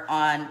flour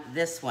on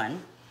this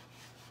one,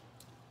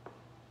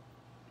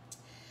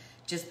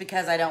 just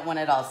because I don't want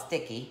it all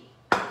sticky.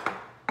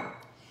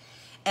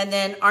 And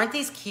then aren't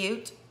these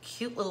cute?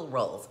 Cute little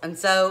rolls. And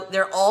so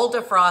they're all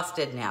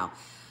defrosted now.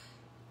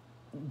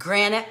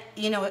 Granite,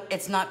 you know,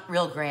 it's not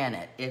real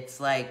granite. It's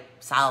like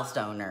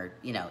silestone or,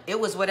 you know, it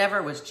was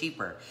whatever was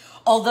cheaper.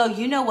 Although,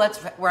 you know what's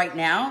right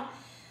now?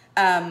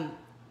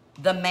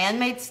 The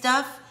man-made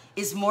stuff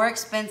is more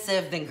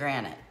expensive than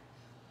granite.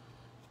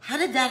 How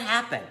did that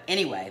happen?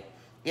 Anyway,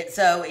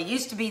 so it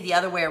used to be the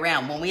other way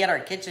around. When we had our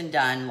kitchen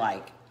done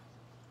like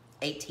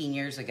 18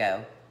 years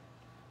ago,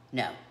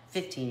 no,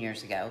 15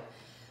 years ago,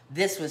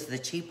 this was the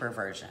cheaper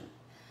version.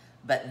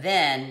 But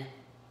then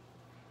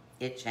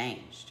it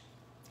changed.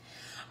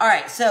 All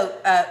right, so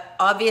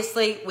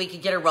obviously we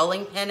could get a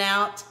rolling pin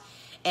out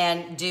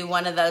and do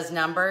one of those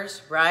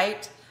numbers,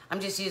 right? I'm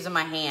just using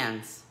my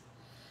hands.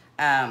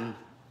 All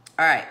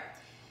right.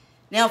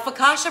 Now,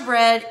 focaccia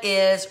bread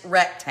is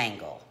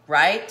rectangle,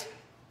 right?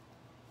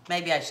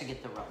 Maybe I should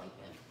get the rolling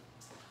pin.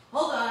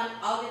 Hold on,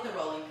 I'll get the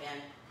rolling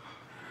pin.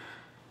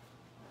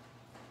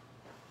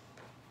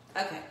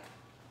 Okay.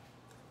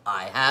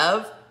 I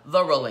have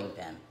the rolling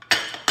pin.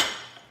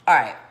 All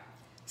right,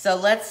 so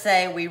let's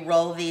say we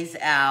roll these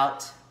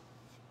out.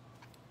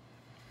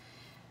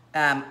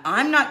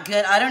 I'm not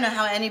good, I don't know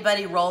how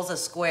anybody rolls a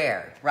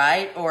square,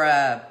 right? Or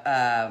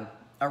a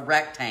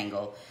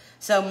rectangle.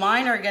 So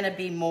mine are gonna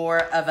be more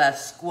of a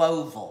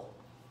squoval.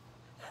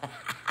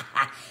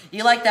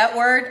 You like that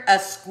word? A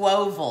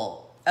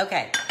squoval.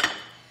 Okay,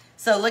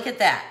 so look at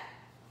that.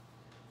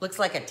 Looks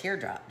like a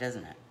teardrop,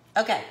 doesn't it?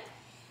 Okay,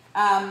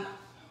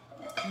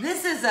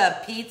 this is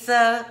a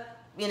pizza,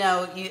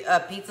 a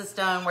pizza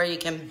stone where you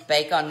can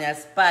bake on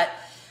this, but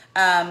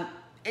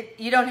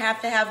you don't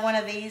have to have one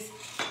of these.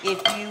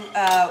 If you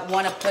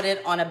want to put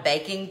it on a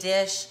baking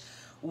dish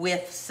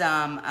with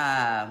some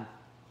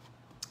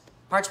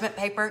parchment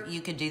paper, you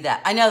could do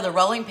that. I know the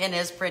rolling pin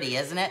is pretty,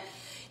 isn't it?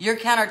 Your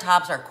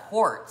countertops are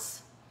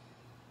quartz.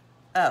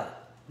 Oh,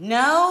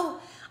 no?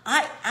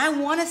 I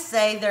want to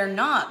say they're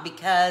not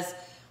because,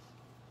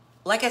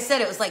 like I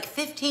said, it was like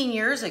 15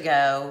 years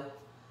ago.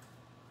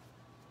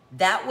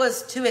 That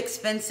was too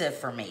expensive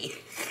for me.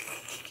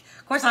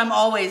 Of course, I'm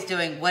always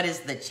doing what is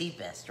the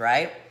cheapest,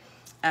 right?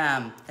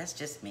 That's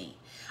just me.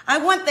 I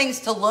want things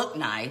to look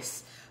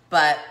nice,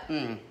 but...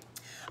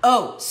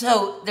 Oh,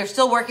 so they're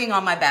still working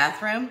on my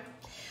bathroom.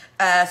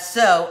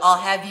 So I'll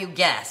have you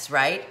guess,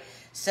 right?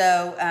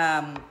 So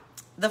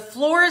the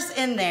floors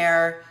in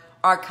there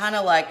are kind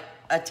of like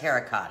a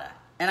terracotta.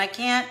 And I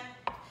can't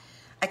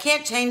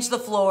change the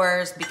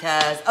floors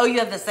because, oh, you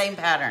have the same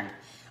pattern.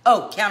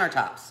 Oh,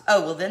 countertops.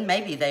 Oh, well then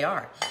maybe they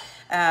are.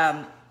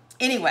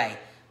 Anyway,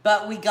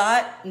 but we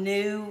got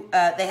new,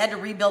 they had to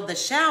rebuild the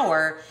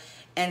shower.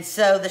 And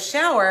so the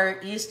shower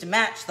used to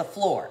match the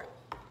floor,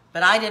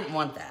 but I didn't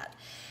want that.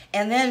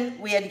 And then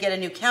we had to get a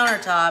new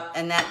countertop,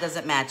 and that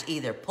doesn't match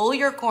either. Pull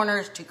your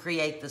corners to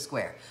create the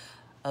square.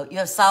 Oh, you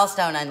have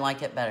silestone, I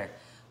like it better.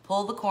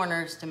 Pull the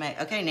corners to make,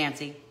 okay,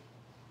 Nancy,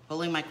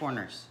 pulling my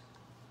corners.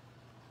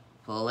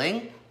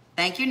 Pulling,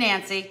 thank you,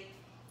 Nancy.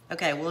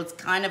 Okay, well, it's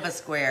kind of a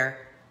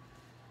square.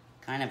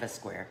 Kind of a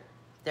square.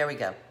 There we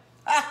go.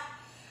 Ah!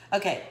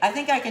 Okay, I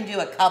think I can do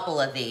a couple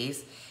of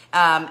these.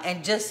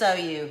 And just so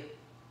you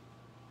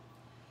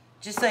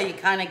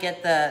kind of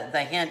get the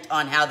hint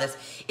on how this,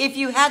 if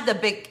you had the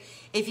big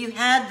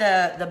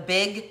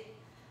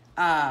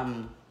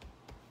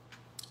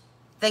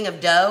thing of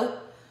dough,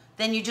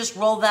 then you just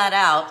roll that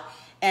out,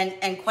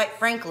 and quite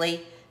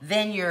frankly,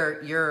 then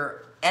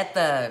you're at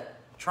the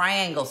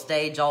triangle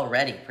stage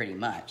already, pretty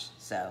much.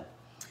 So,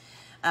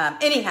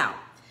 anyhow,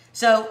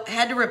 so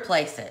had to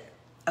replace it.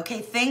 Okay,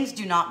 things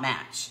do not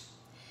match,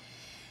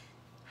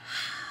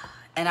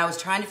 and I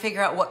was trying to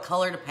figure out what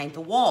color to paint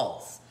the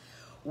walls.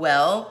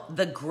 Well,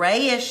 the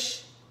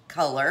grayish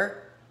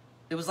color,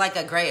 it was like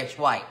a grayish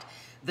white.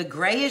 The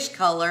grayish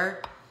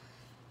color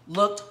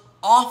looked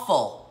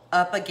awful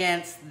up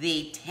against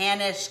the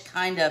tannish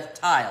kind of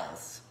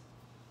tiles.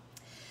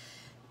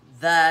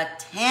 The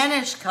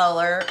tannish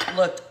color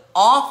looked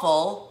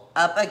awful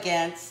up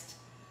against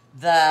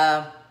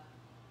the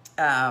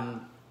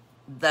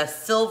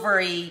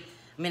silvery,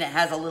 I mean, it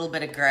has a little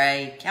bit of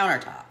gray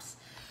countertops.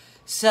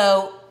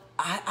 So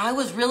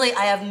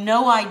I have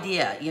no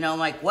idea,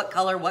 like what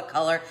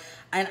color,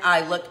 and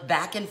I looked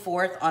back and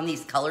forth on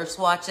these color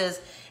swatches,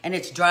 and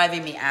it's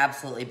driving me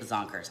absolutely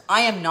bazonkers.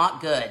 I am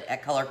not good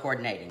at color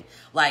coordinating.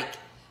 Like,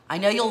 I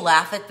know you'll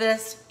laugh at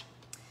this,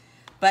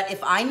 but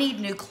if I need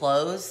new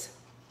clothes,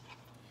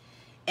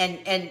 and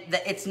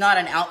it's not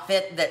an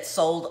outfit that's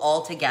sold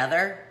all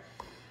together,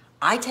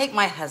 I take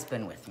my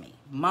husband with me.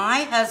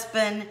 My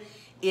husband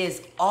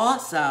is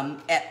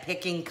awesome at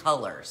picking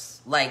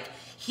colors. Like,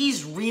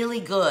 he's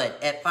really good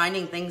at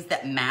finding things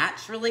that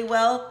match really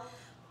well.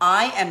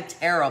 I am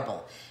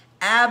terrible,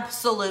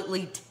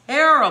 absolutely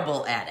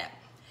terrible at it.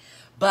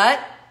 But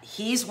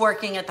he's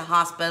working at the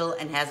hospital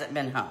and hasn't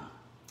been home.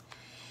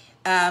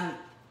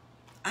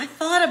 I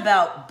thought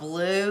about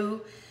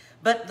blue,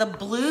 but the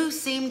blue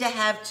seemed to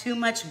have too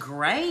much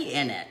gray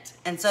in it.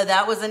 And so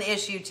that was an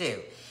issue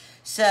too.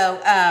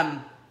 So,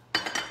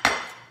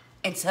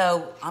 and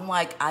so I'm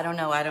like, I don't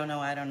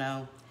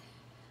know.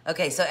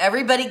 Okay, so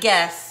everybody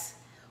guess,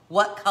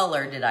 what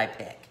color did I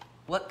pick?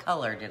 What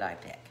color did I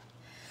pick?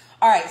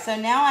 All right, so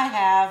now I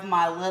have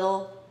my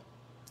little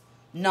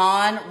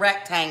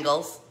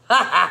non-rectangles,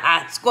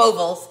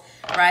 squovels,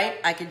 right?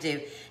 I could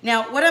do.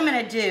 Now, what I'm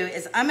gonna do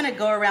is I'm gonna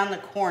go around the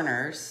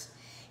corners,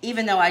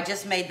 even though I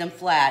just made them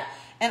flat,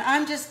 and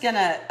I'm just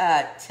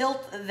gonna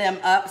tilt them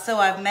up so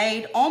I've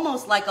made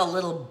almost like a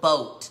little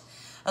boat.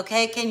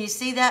 Okay, can you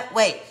see that?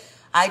 Wait,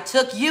 I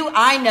took you,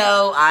 I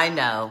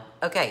know.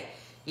 Okay,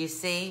 you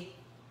see?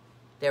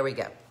 There we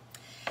go.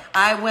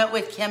 I went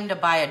with Kim to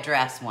buy a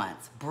dress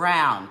once.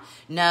 Brown.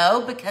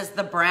 No, because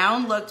the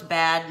brown looked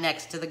bad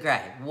next to the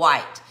gray.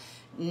 White.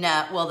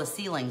 No, well, the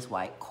ceiling's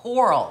white.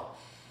 Coral.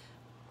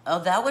 Oh,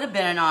 that would have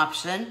been an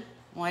option.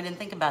 Well, I didn't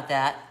think about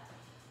that.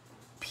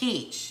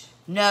 Peach.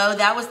 No,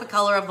 that was the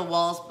color of the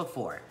walls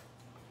before.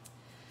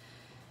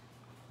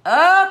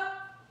 Oh,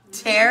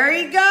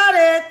 Terry got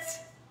it.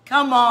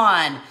 Come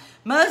on.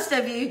 Most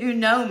of you who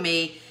know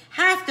me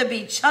have to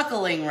be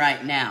chuckling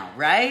right now,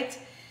 right?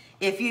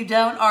 If you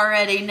don't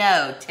already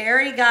know,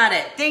 Terry got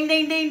it. Ding,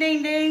 ding, ding,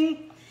 ding,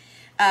 ding.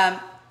 I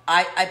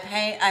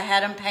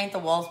had him paint the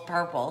walls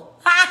purple.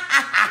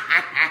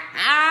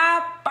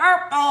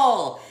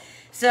 Purple.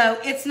 So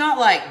it's not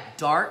like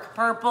dark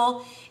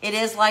purple. It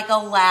is like a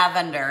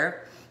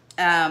lavender.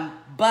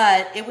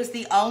 But it was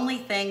the only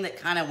thing that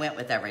kind of went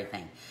with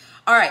everything.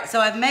 All right, so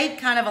I've made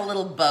kind of a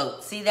little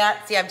boat. See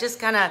that? See, I've just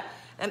kind of,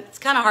 it's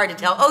kind of hard to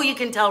tell. Oh, you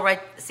can tell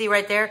right, see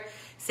right there?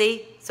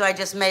 See? So I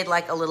just made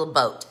like a little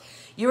boat.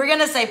 You were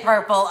gonna say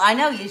purple. I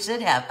know you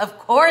should have. Of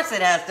course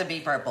it has to be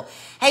purple.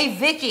 Hey,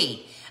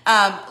 Vicky,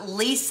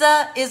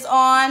 Lisa is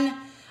on.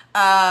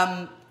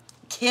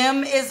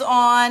 Kim is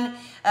on.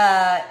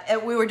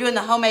 We were doing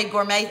the homemade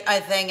gourmet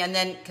thing, and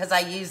then because I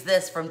used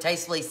this from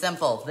Tastefully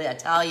Simple, the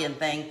Italian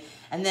thing,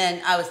 and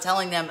then I was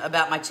telling them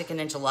about my chicken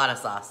enchilada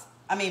sauce.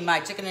 I mean, my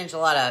chicken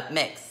enchilada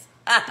mix.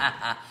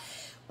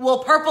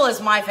 Well, purple is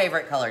my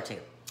favorite color too.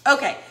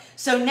 Okay,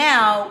 so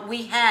now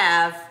we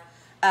have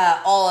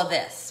all of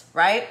this,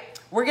 right?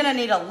 We're gonna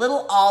need a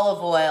little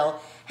olive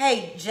oil.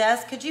 Hey,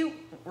 Jess, could you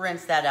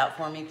rinse that out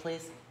for me,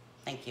 please?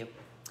 Thank you.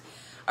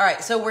 All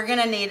right, so we're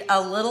gonna need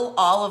a little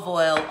olive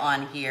oil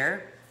on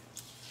here.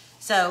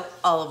 So,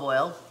 olive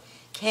oil.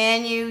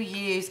 Can you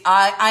use,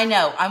 I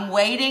know, I'm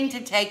waiting to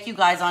take you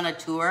guys on a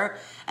tour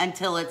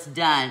until it's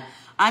done.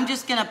 I'm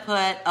just gonna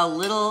put a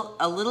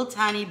little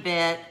tiny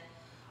bit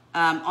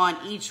on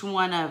each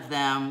one of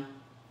them,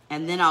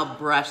 and then I'll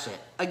brush it.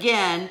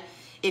 Again,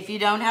 if you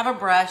don't have a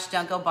brush,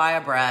 don't go buy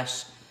a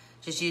brush.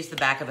 Just use the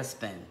back of a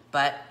spoon.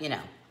 But, you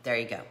know, there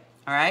you go.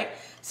 All right?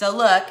 So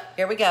look,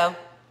 here we go.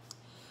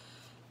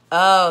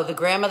 Oh, the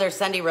grandmother's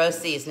Sunday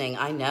roast seasoning.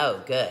 I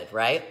know, good,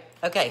 right?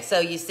 Okay, so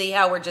you see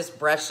how we're just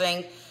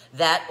brushing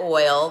that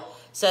oil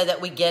so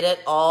that we get it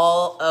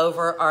all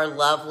over our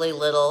lovely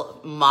little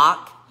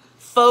mock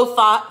faux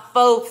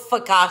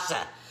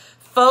focaccia.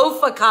 Faux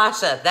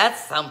focaccia,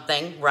 that's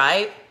something,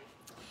 right?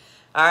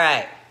 All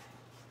right.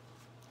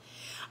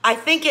 I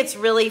think it's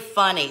really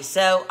funny.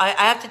 So I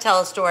have to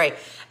tell a story.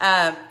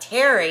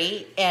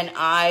 Terry and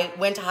I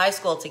went to high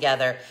school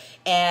together,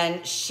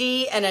 and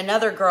she and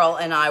another girl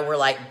and I were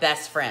like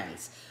best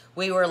friends.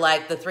 We were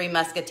like the Three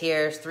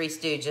Musketeers, Three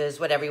Stooges,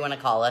 whatever you want to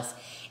call us.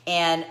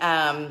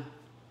 And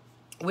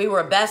we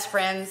were best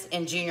friends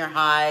in junior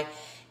high.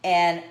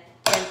 And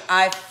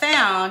I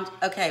found,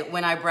 okay,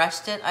 when I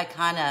brushed it, I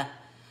kind of,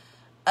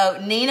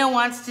 oh, Nina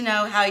wants to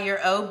know how your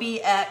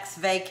OBX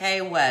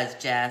vacay was,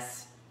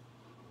 Jess.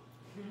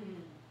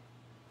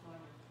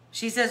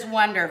 She says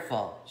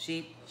wonderful.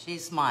 She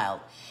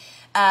smiled.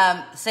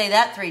 Say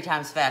that 3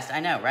 times fast. I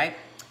know, right?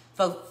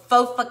 Faux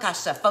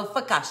focaccia, faux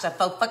focaccia,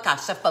 faux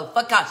focaccia, faux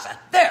focaccia.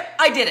 There,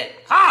 I did it.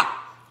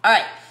 Ha! All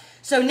right.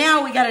 So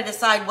now we got to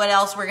decide what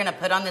else we're going to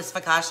put on this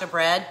focaccia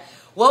bread.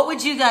 What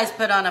would you guys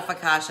put on a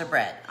focaccia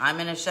bread? I'm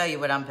going to show you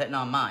what I'm putting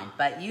on mine.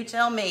 But you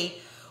tell me,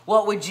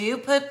 what would you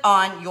put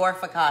on your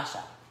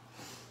focaccia?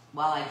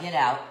 While I get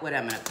out what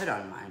I'm going to put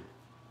on mine.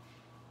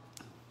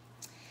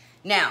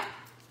 Now,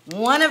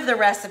 one of the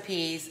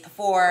recipes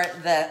for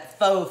the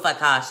faux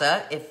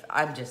focaccia, if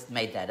I've just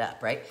made that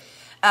up, right?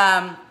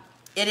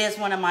 It is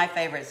one of my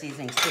favorite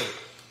seasonings too,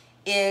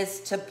 is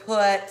to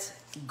put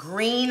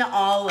green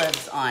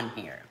olives on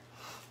here,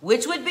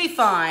 which would be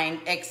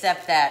fine,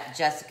 except that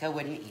Jessica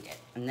wouldn't eat it.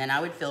 And then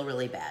I would feel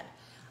really bad.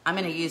 I'm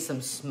gonna use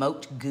some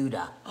smoked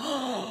Gouda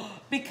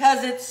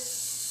because it's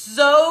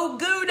so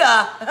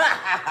Gouda.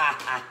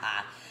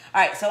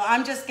 All right, so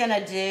I'm just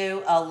gonna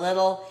do a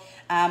little,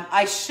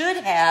 I should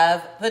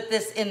have put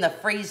this in the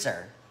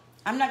freezer.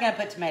 I'm not gonna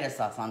put tomato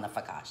sauce on the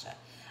focaccia.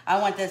 I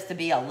want this to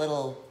be a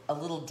little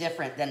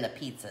different than the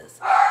pizzas.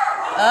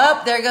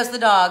 Oh, there goes the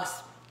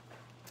dogs.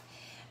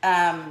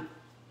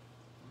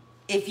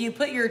 If you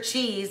put your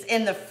cheese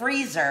in the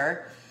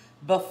freezer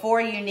before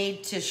you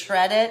need to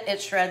shred it,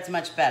 it shreds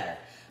much better.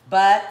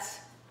 But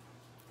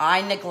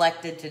I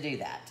neglected to do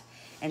that.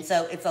 And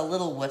so it's a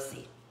little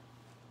wussy.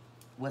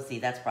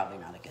 Wussy, that's probably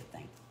not a good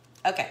thing.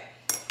 Okay,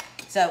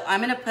 so I'm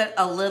gonna put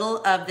a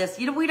little of this.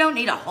 You know, we don't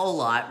need a whole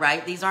lot,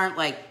 right? These aren't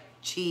like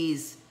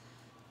cheese,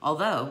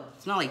 although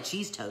it's not like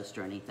cheese toast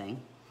or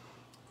anything.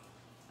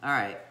 All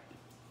right.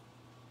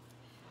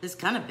 This is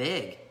kind of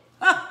big.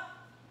 Ah!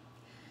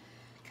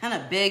 Kind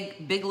of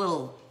big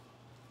little,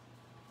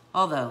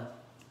 although,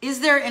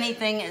 is there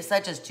anything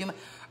such as too much?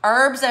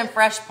 Herbs and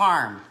fresh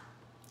parm.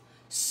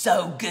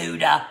 So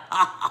Gouda.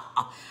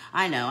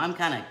 I know, I'm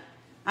kind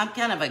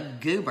of a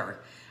goober.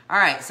 All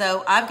right,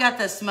 so I've got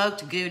the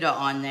smoked Gouda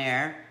on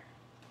there.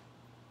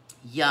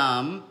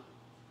 Yum.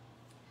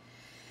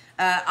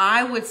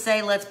 I would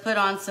say let's put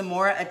on some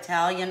more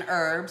Italian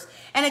herbs.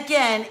 And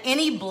again,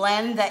 any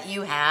blend that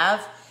you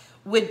have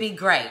would be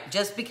great.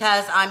 Just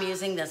because I'm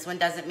using this one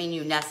doesn't mean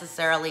you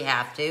necessarily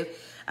have to.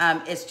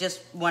 It's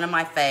just one of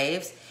my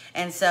faves.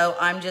 And so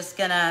I'm just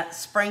gonna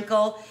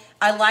sprinkle.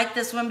 I like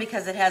this one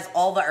because it has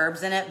all the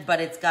herbs in it, but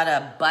it's got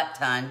a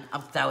ton,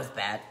 oh, that was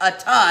bad, a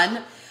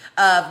ton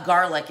of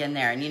garlic in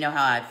there. And you know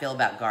how I feel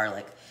about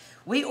garlic.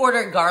 We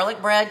ordered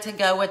garlic bread to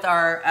go with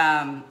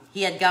our,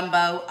 he had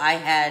gumbo, I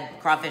had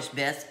crawfish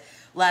bisque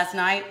last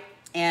night.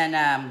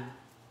 And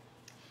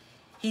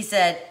he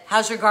said,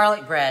 how's your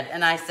garlic bread?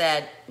 And I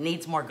said,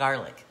 needs more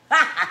garlic.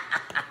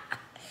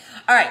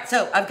 All right,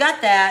 so I've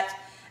got that.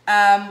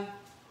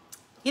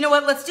 You know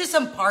what? Let's do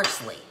some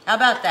parsley. How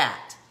about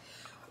that?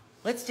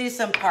 Let's do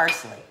some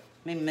parsley.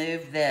 Let me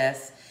move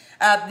this.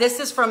 This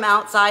is from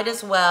outside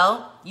as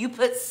well. You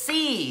put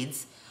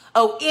seeds,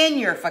 in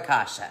your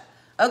focaccia.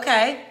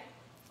 Okay.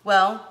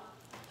 Well,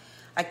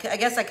 I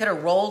guess I could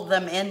have rolled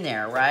them in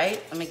there,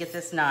 right? Let me get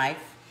this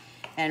knife,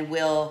 and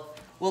we'll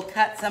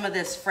cut some of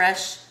this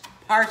fresh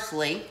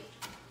parsley.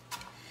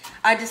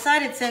 I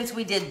decided since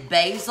we did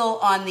basil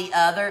on the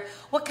other,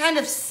 what kind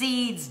of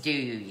seeds do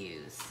you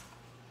use?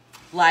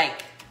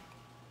 Like,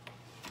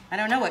 I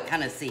don't know what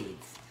kind of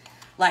seeds.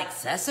 Like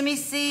sesame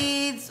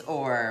seeds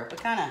or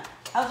what kind of,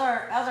 how's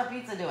our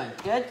pizza doing?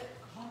 Good?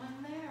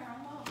 Coming there,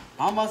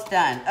 Almost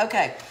done.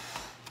 Okay.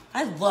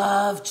 I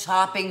love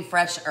chopping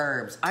fresh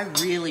herbs. I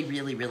really,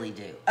 really, really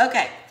do.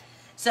 Okay.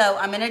 So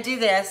I'm going to do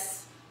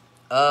this.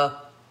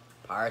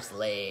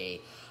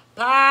 Parsley.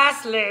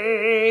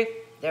 Parsley.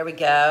 There we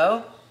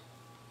go.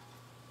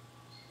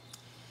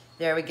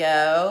 There we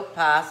go.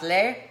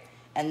 Parsley.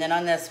 And then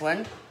on this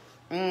one.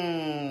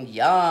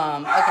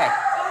 Yum. Okay.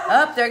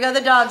 Oh, there go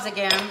the dogs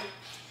again.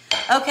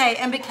 Okay,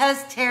 and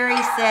because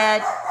Terry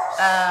said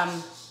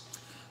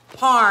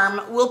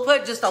parm, we'll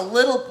put just a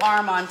little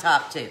parm on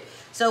top too.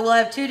 So we'll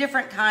have 2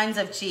 different kinds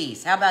of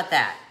cheese. How about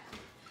that?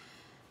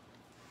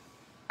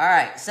 All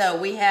right, so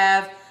we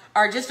have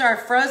our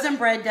frozen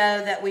bread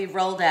dough that we've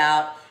rolled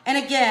out.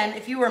 And again,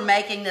 if you were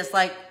making this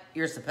like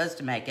you're supposed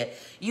to make it,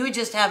 you would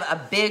just have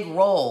a big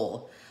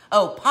roll.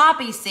 Oh,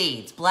 poppy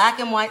seeds, black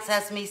and white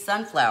sesame,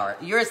 sunflower.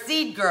 You're a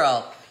seed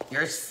girl.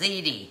 You're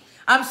seedy.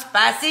 I'm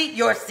spicy,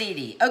 you're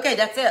seedy. Okay,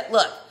 that's it.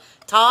 Look,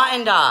 ta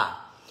and da.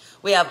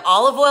 We have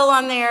olive oil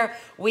on there.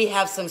 We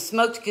have some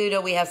smoked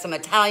Gouda. We have some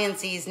Italian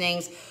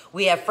seasonings.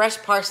 We have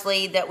fresh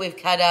parsley that we've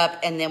cut up,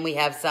 and then we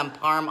have some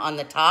parm on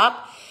the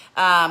top.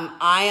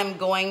 I am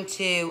going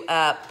to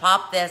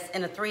pop this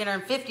in a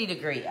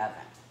 350-degree oven,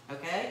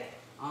 okay?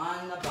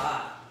 On the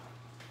bottom.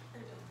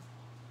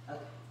 Okay.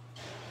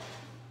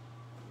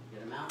 Get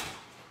them out.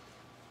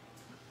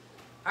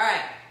 All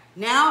right,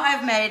 now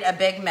I've made a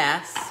big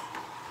mess.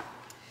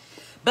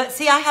 But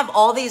see, I have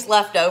all these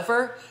left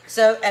over,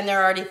 and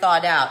they're already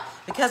thawed out.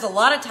 Because a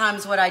lot of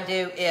times what I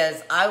do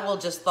is I will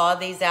just thaw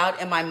these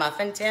out in my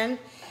muffin tin,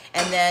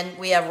 and then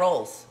we have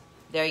rolls.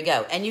 There you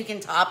go. And you can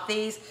top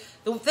these.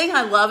 The thing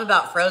I love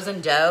about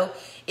frozen dough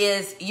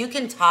is you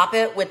can top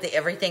it with the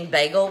everything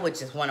bagel,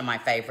 which is one of my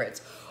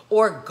favorites,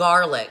 or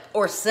garlic,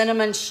 or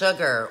cinnamon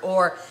sugar,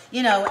 or,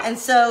 and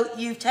so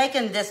you've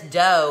taken this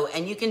dough,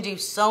 and you can do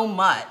so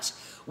much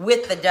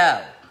with the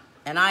dough.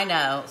 And I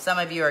know some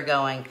of you are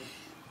going,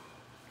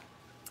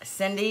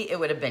 Cindy, it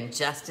would have been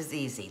just as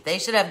easy. They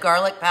should have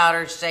garlic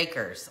powder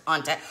shakers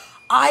on tap.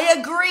 I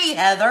agree,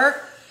 Heather.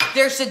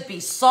 There should be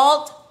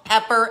salt,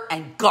 pepper,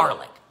 and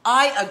garlic.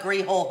 I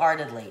agree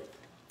wholeheartedly.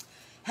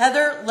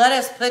 Heather, let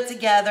us put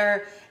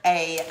together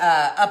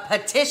a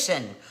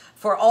petition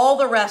for all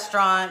the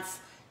restaurants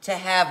to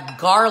have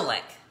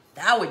garlic.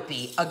 That would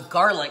be a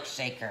garlic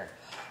shaker.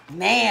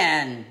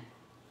 Man,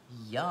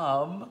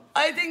 yum.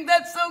 I think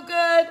that's so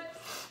good.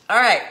 All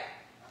right.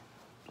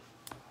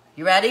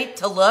 You ready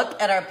to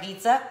look at our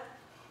pizza?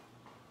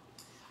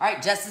 All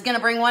right, Jess is going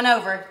to bring one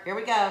over. Here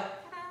we go.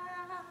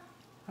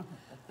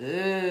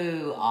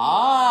 Ooh, ooh.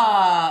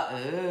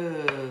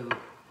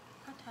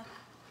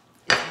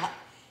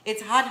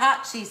 It's hot,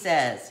 hot, she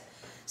says.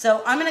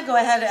 So I'm going to go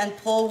ahead and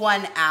pull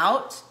one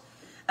out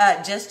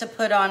just to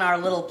put on our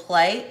little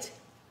plate.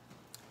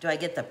 Do I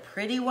get the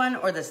pretty one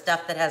or the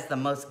stuff that has the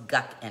most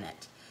guck in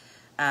it?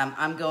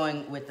 I'm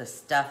going with the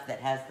stuff that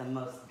has the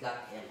most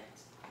guck in it.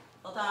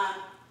 Hold on.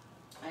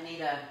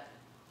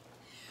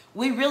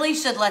 We really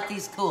should let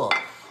these cool.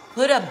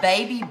 Put a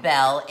baby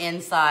bell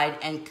inside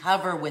and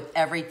cover with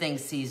everything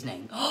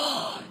seasoning.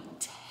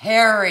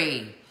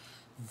 Terry,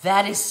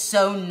 that is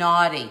so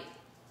naughty.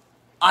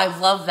 I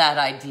love that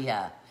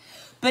idea.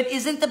 But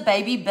isn't the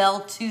baby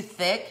bell too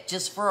thick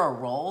just for a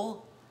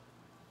roll?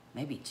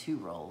 Maybe 2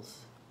 rolls.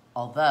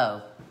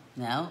 Although,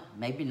 no,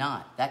 maybe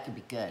not. That could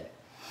be good.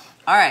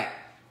 All right.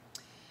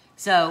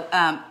 So,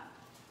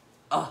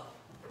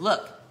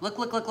 look. Look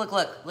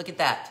at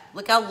that.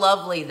 Look how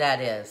lovely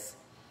that is.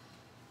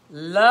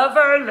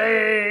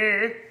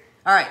 Lovely.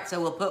 All right,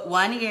 so we'll put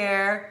one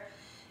here.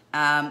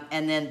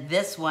 And then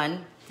this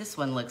one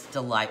looks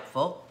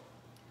delightful.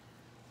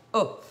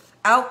 Oh,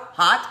 ow,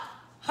 hot.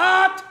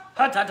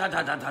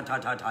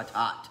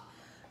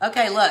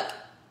 Okay, look.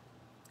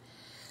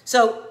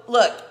 So,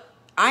 look,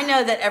 I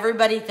know that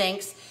everybody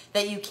thinks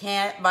that you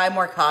can't buy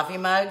more coffee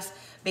mugs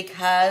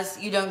because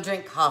you don't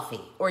drink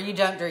coffee or you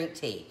don't drink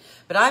tea.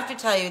 But I have to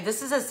tell you,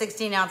 this is a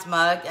 16-ounce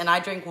mug, and I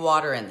drink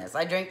water in this.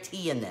 I drink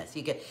tea in this.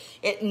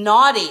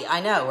 Naughty,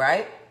 I know,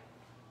 right?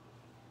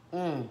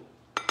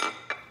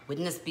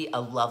 Wouldn't this be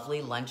a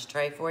lovely lunch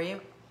tray for you?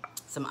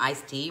 Some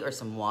iced tea or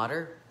some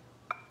water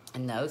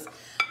in those.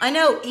 I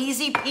know,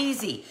 easy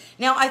peasy.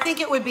 Now, I think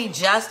it would be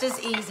just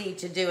as easy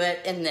to do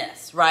it in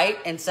this, right?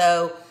 And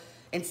so,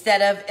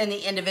 instead of in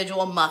the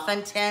individual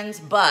muffin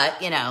tins,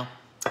 but,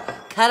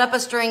 cut up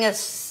a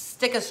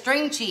stick of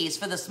string cheese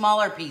for the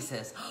smaller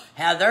pieces.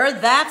 Heather,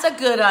 that's a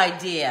good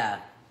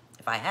idea.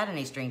 If I had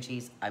any string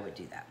cheese, I would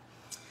do that.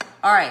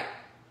 All right,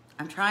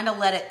 I'm trying to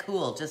let it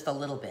cool just a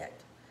little bit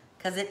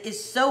because it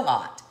is so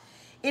hot.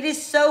 It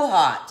is so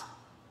hot.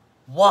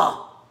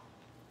 Whoa.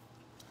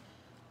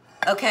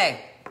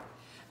 Okay.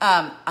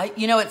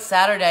 You know, it's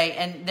Saturday,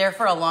 and there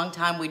for a long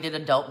time we did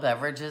adult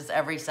beverages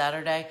every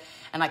Saturday,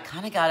 and I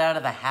kind of got out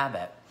of the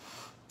habit.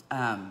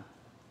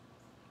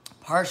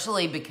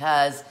 Partially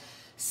because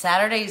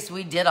Saturdays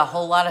we did a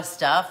whole lot of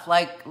stuff.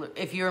 Like,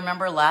 if you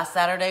remember last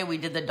Saturday, we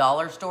did the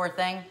dollar store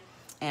thing,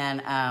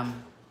 and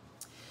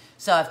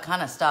so I've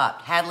kind of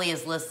stopped. Hadley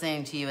is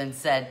listening to you and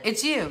said,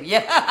 "It's you."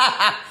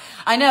 Yeah,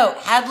 I know.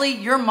 Hadley,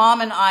 your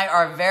mom and I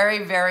are very,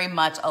 very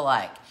much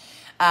alike.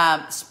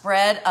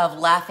 Spread of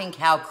Laughing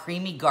Cow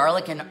creamy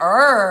garlic and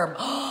herb.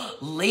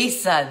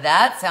 Lisa,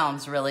 that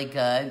sounds really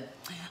good.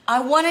 I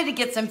wanted to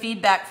get some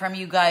feedback from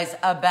you guys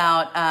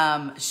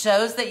about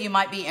shows that you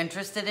might be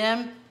interested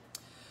in.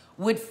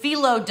 Would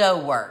phyllo dough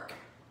work?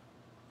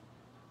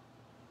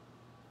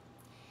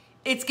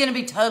 It's going to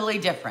be totally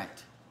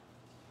different.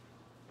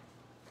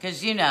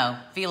 Because, you know,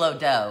 phyllo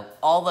dough,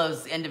 all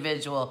those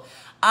individual.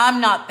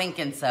 I'm not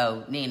thinking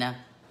so, Nina.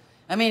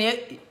 I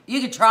mean,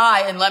 you could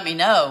try and let me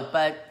know,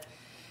 but...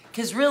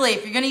 Because really,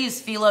 if you're going to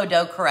use phyllo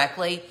dough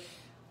correctly,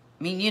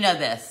 I mean, you know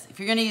this. If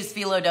you're going to use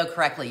phyllo dough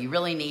correctly, you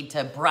really need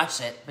to brush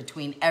it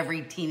between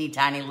every teeny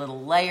tiny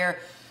little layer.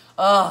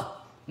 Oh,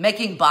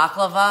 making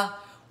baklava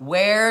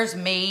wears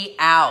me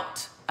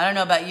out. I don't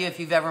know about you if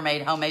you've ever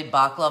made homemade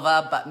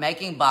baklava, but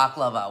making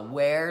baklava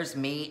wears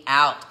me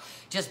out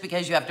just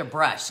because you have to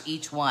brush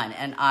each one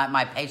and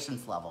my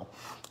patience level.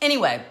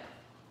 Anyway,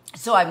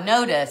 so I've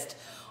noticed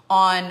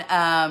on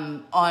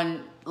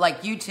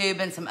like YouTube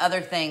and some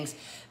other things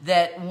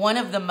that one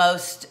of the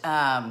most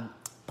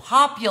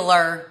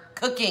popular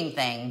cooking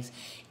things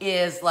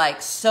is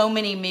like so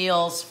many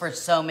meals for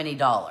so many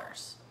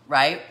dollars,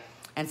 right?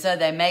 And so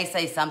they may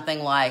say something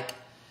like,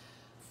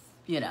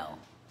 you know,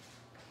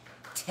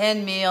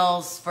 10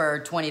 meals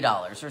for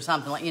 $20 or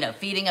something like, you know,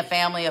 feeding a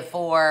family of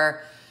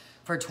 4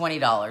 for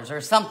 $20 or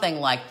something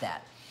like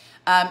that.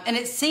 And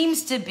it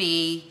seems to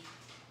be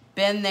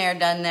been there,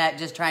 done that,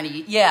 just trying to,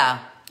 yeah.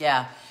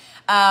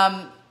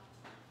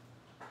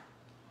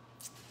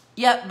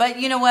 Yeah, but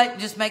you know what?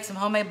 Just make some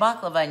homemade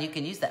baklava and you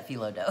can use that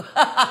phyllo dough.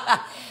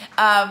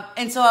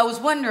 And so I was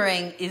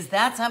wondering, is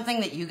that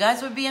something that you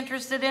guys would be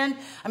interested in?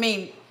 I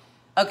mean,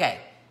 okay.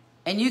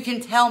 And you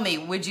can tell me,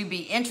 would you be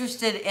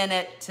interested in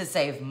it to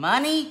save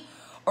money,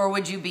 or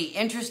would you be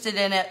interested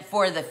in it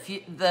for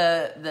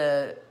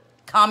the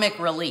comic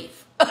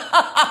relief?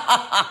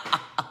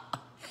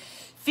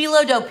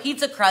 Phyllo dough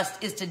pizza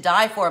crust is to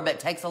die for, but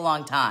takes a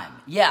long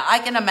time. Yeah, I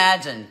can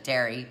imagine,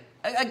 Terry.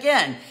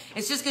 Again,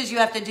 it's just because you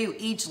have to do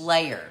each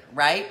layer,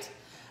 right?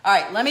 All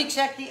right, let me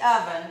check the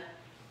oven,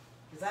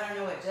 because I don't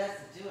know what Jess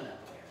is doing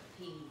up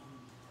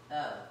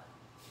there.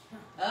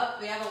 Oh,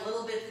 we have a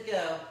little bit to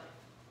go.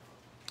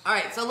 All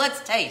right, so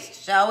let's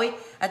taste, shall we?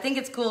 I think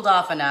it's cooled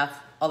off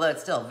enough, although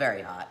it's still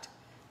very hot.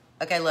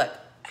 Okay, look.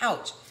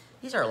 Ouch.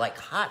 These are like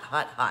hot,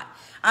 hot, hot.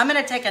 I'm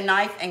going to take a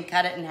knife and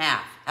cut it in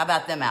half. How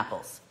about them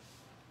apples?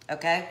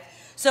 Okay?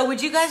 So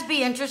would you guys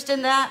be interested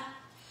in that?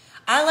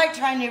 I like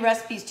trying new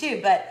recipes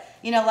too, but...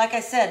 You know, like I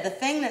said, the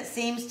thing that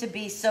seems to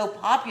be so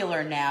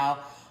popular now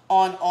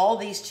on all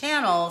these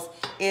channels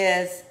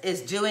is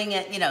doing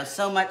it, you know,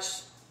 so much.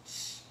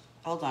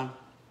 Hold on.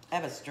 I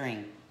have a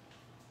string.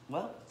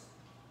 Well,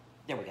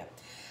 there we go.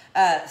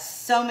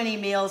 So many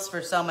meals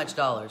for so much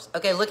dollars.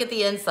 Okay, look at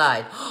the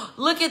inside.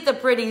 Look at the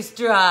pretty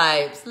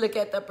stripes. Look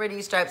at the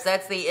pretty stripes.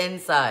 That's the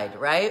inside,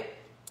 right?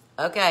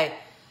 Okay,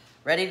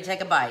 ready to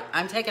take a bite.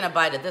 I'm taking a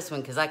bite of this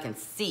one because I can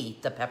see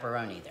the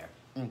pepperoni there.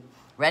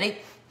 Ready?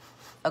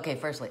 Okay,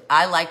 firstly,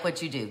 I like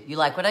what you do. You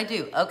like what I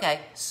do? Okay.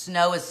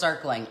 Snow is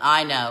circling.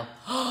 I know.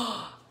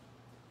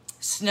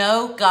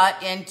 Snow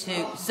got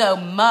into... So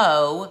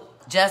Mo,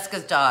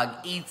 Jessica's dog,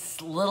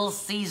 eats Little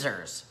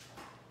Caesars.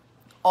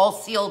 All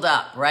sealed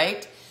up,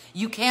 right?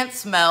 You can't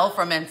smell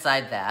from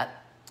inside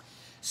that.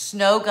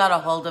 Snow got a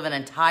hold of an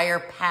entire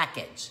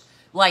package,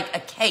 like a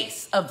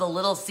case of the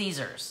Little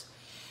Caesars,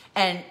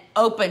 and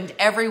opened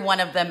every one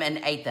of them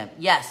and ate them.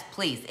 Yes,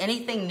 please.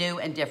 Anything new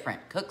and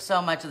different. Cook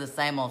so much of the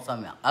same old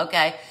meal.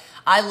 Okay.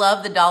 I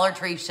love the Dollar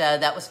Tree show.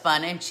 That was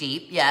fun and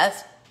cheap.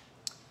 Yes.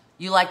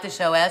 You like the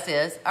show as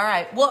is. All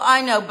right. Well,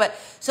 I know, but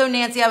so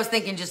Nancy, I was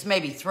thinking just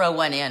maybe throw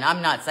one in.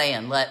 I'm not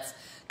saying let's.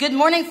 Good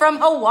morning from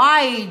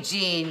Hawaii,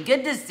 Jean.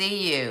 Good to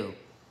see you.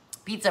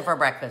 Pizza for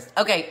breakfast.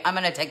 Okay. I'm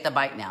going to take the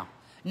bite now.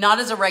 Not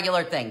as a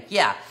regular thing.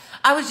 Yeah.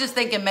 I was just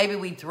thinking maybe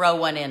we'd throw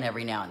one in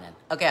every now and then.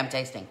 Okay. I'm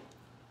tasting.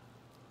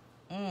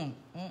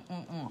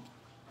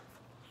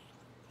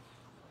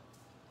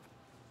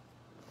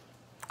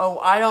 Oh,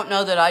 I don't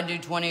know that I do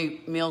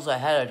 20 meals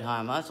ahead of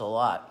time. That's a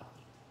lot.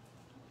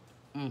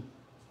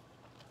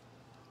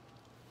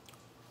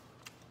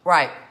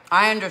 Right.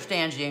 I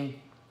understand, Jean.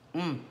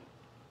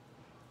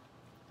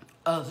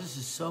 Oh, this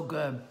is so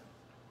good.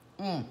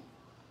 It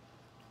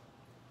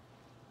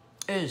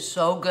is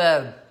so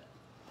good.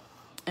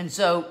 And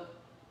so,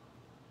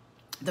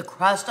 the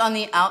crust on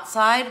the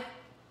outside...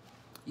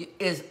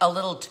 is a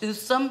little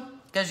toothsome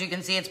because you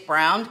can see it's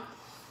browned.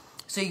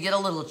 So you get a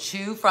little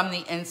chew from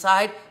the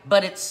inside,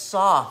 but it's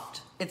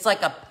soft. It's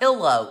like a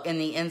pillow in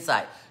the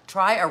inside.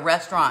 Try a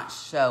restaurant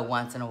show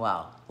once in a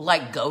while.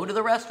 Like go to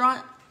the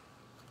restaurant.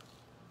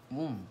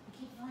 I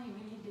keep telling you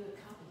we need to do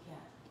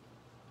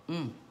a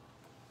copycat.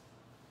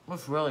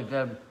 That's really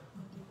good.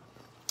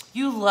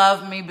 You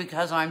love me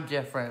because I'm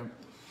different.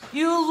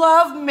 You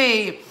love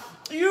me.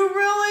 You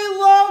really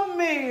love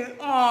me.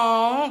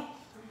 Aww.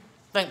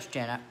 Thanks,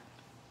 Janet.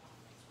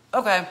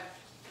 Okay.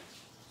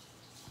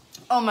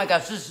 Oh my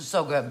gosh, this is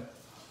so good.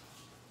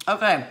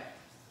 Okay.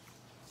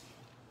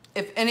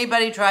 If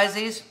anybody tries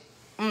these,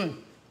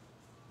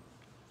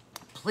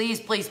 please,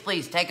 please,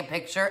 please take a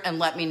picture and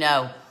let me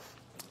know.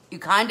 You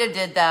kind of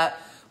did that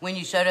when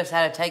you showed us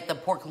how to take the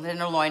pork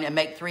tenderloin and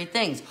make 3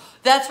 things.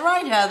 That's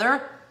right,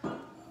 Heather.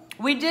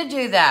 We did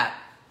do that.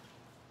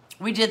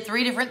 We did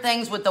 3 different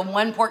things with the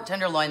 1 pork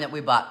tenderloin that we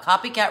bought.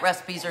 Copycat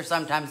recipes are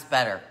sometimes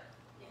better.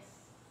 Yes.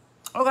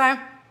 Okay.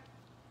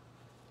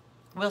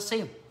 We'll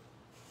see.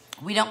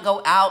 We don't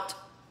go out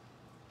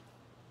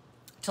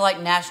to like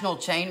national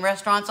chain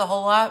restaurants a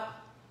whole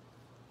lot.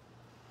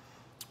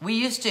 We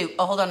used to.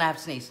 Oh, hold on, I have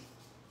to sneeze.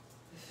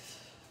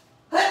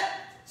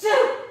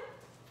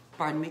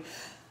 Pardon me.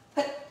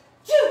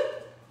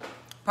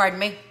 Pardon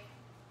me.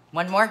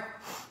 One more.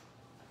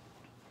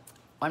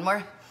 One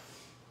more.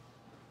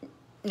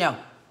 No.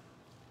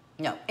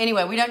 No.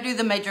 Anyway, we don't do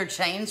the major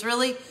chains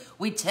really.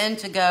 We tend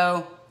to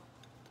go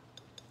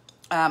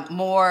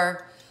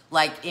more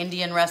like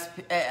Indian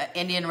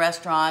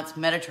restaurants,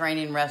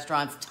 Mediterranean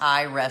restaurants,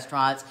 Thai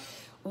restaurants.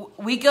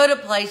 We go to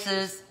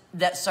places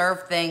that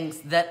serve things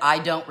that I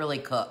don't really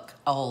cook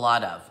a whole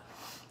lot of.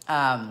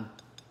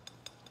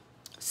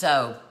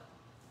 So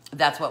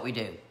that's what we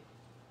do.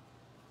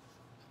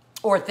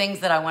 Or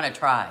things that I want to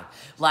try,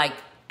 like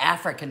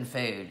African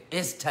food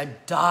is to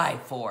die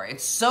for.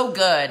 It's so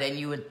good, and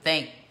you would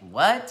think,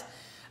 what?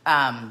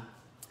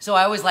 So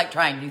I always like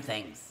trying new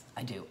things.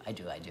 I do.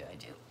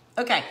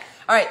 Okay,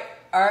 all right,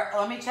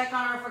 let me check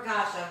on our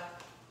focaccia.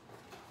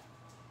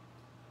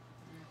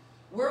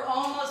 We're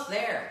almost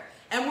there,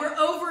 and we're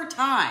over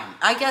time.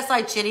 I guess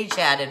I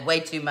chitty-chatted way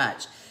too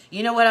much.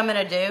 You know what I'm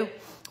gonna do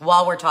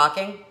while we're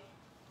talking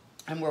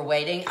and we're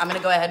waiting? I'm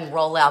gonna go ahead and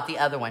roll out the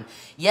other one.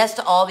 Yes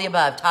to all the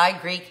above. Thai,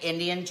 Greek,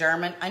 Indian,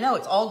 German. I know,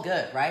 it's all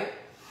good, right?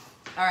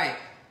 All right,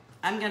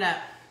 I'm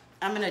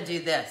gonna do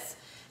this.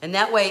 And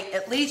that way,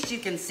 at least you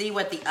can see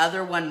what the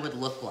other one would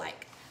look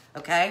like,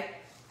 okay?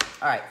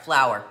 All right,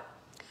 flour.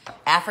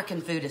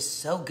 African food is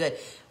so good.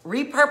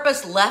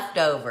 Repurpose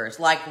leftovers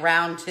like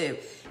round 2.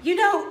 You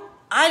know,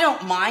 I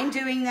don't mind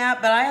doing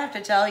that, but I have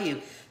to tell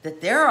you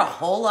that there are a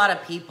whole lot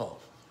of people,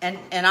 and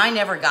I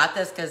never got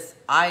this because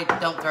I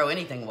don't throw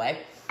anything away.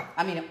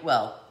 I mean,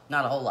 well,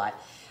 not a whole lot.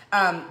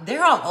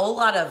 There are a whole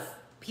lot of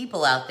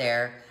people out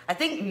there, I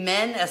think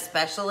men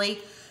especially,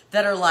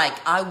 that are like,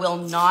 I will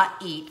not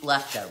eat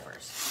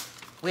leftovers,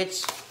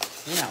 which,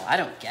 you know, I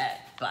don't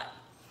get, but,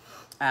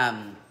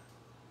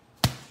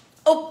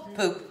 oh,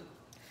 poop.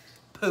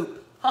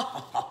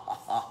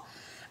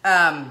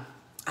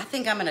 I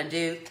think I'm gonna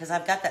do, because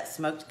I've got that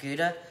smoked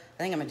Gouda, I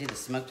think I'm gonna do the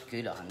smoked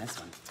Gouda on this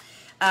one.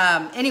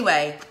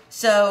 Anyway,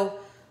 so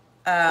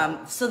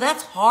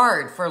that's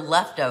hard for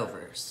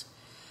leftovers.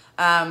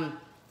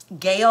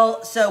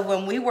 Gail, so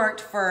when we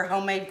worked for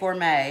Homemade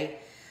Gourmet,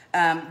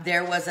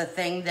 there was a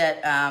thing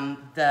that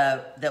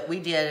that we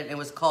did, and it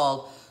was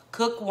called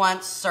Cook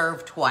Once,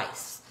 Serve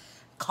Twice.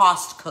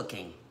 Cost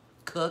cooking.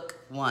 Cook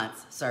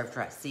once, serve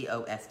twice.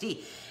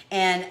 COSD.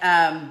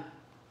 And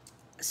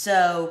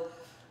so,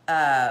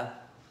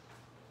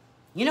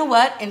 you know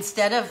what?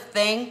 Instead of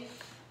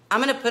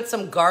I'm going to put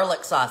some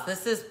garlic sauce.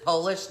 This is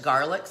Polish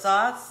garlic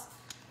sauce.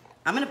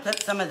 I'm going to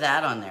put some of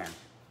that on there,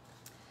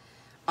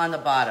 on the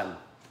bottom.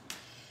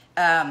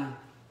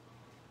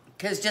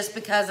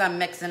 Because I'm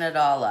mixing it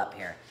all up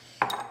here.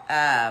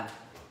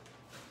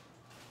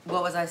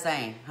 What was I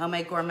saying?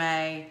 Homemade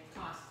Gourmet?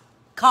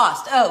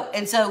 Cost. Oh,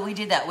 and so we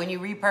did that. When you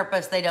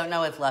repurpose, they don't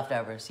know it's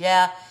leftovers.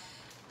 Yeah.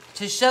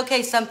 To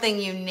showcase something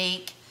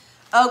unique.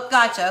 Oh,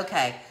 gotcha.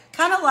 Okay.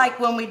 Kind of like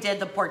when we did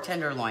the pork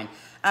tenderloin.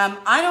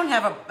 I don't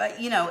have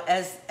you know,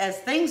 as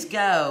things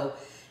go,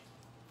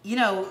 you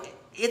know,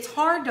 it's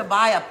hard to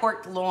buy a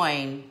pork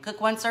loin. Cook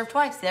once, serve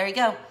twice. There you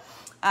go.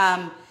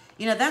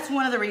 You know, that's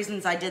one of the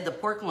reasons I did the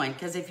pork loin,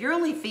 because if you're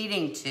only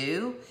feeding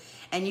 2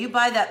 and you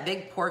buy that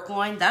big pork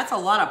loin, that's a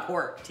lot of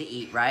pork to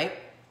eat, right?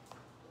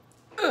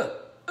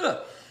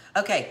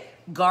 Okay,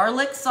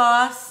 garlic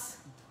sauce,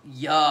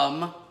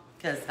 yum,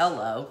 because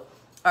hello.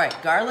 All right,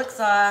 garlic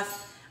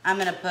sauce. I'm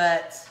gonna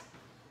put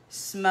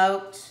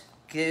smoked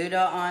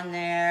Gouda on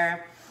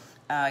there.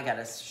 I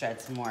gotta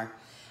shred some more.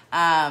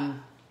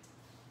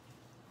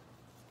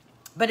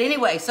 But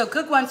anyway, so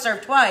cook once,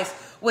 serve twice.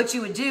 What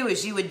you would do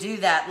is you would do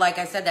that, like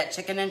I said, that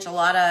chicken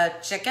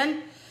enchilada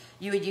chicken.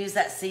 You would use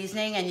that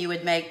seasoning, and you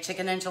would make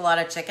chicken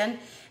enchilada chicken,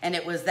 and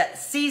it was that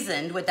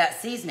seasoned with that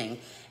seasoning.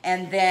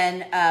 And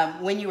then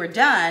when you were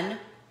done,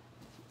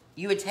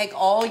 you would take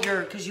all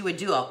your, because you would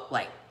do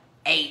like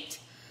 8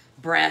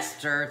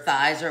 breasts or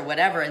thighs or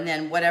whatever. And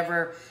then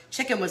whatever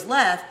chicken was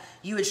left,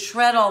 you would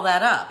shred all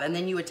that up. And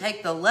then you would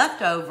take the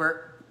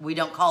leftover. We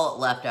don't call it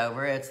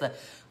leftover. It's the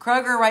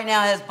Kroger right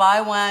now has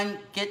buy one,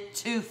 get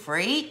two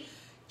free.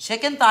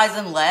 Chicken thighs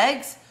and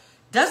legs.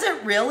 Does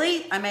it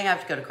really? I may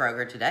have to go to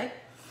Kroger today.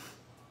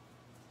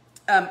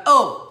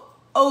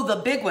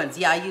 The big ones.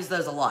 Yeah, I use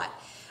those a lot.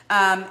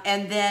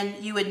 And then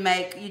you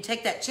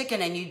take that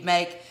chicken and you'd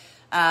make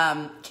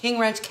king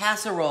ranch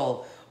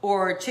casserole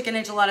or chicken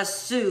enchilada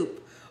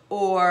soup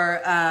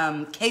or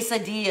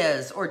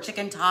quesadillas or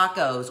chicken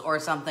tacos or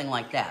something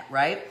like that,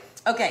 right?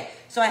 Okay,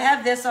 so I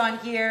have this on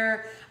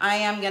here. I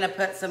am gonna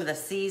put some of the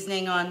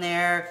seasoning on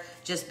there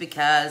just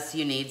because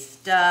you need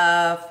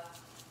stuff.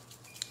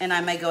 And I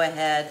may go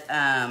ahead,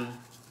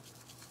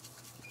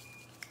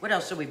 what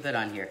else should we put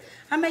on here?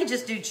 I may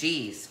just do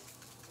cheese,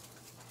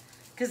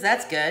 because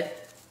that's good.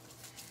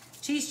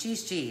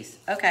 Cheese.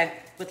 Okay,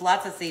 with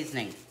lots of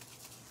seasoning.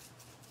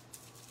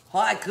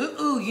 Well,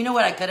 you know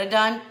what I could have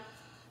done?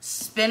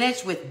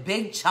 Spinach with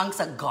big chunks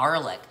of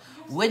garlic.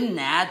 Wouldn't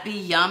that be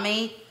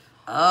yummy?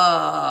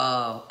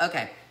 Oh,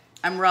 okay.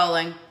 I'm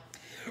rolling.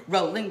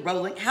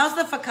 Rolling. How's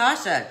the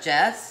focaccia,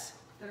 Jess?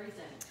 30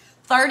 seconds.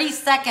 30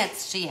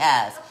 seconds she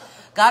has.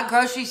 Got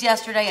groceries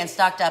yesterday and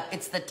stocked up.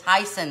 It's the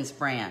Tyson's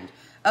brand.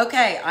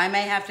 Okay, I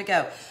may have to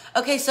go.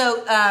 Okay,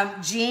 so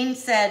Jean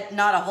said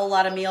not a whole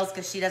lot of meals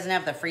because she doesn't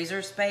have the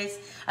freezer space.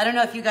 I don't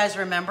know if you guys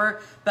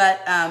remember,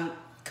 but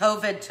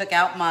COVID took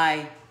out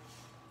my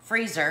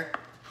freezer.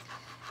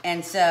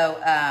 And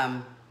so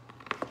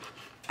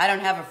I don't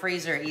have a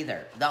freezer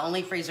either. The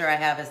only freezer I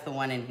have is the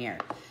one in here.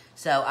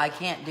 So I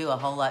can't do a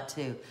whole lot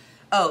too.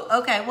 Oh,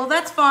 okay, well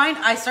that's fine.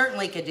 I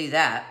certainly could do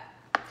that.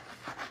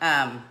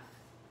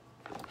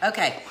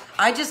 Okay,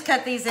 I just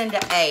cut these into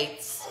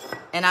 8s,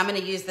 and I'm gonna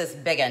use this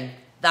big one.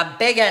 The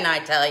big one, I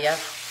tell you.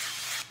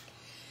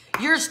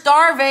 You're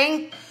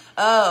starving.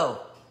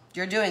 Oh,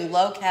 you're doing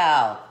low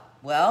cal.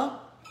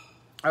 Well,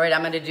 all right,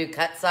 I'm gonna do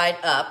cut side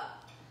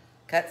up.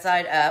 Cut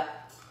side up.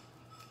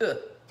 Ugh.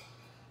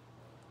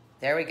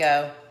 There we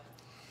go.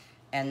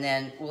 And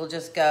then we'll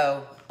just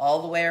go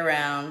all the way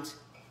around.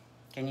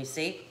 Can you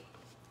see?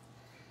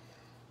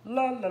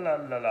 La, la, la,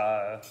 la,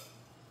 la.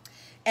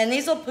 And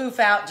these will poof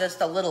out just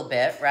a little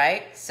bit,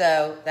 right?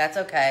 So that's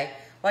okay.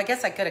 Well, I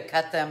guess I could have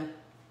cut them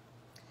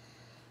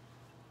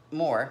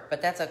more,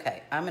 but that's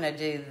okay. I'm gonna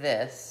do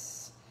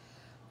this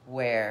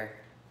where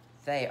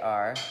they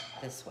are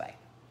this way.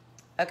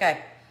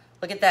 Okay,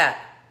 look at that.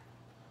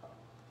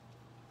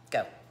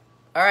 Go.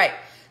 All right,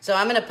 so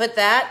I'm gonna put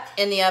that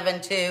in the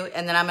oven too,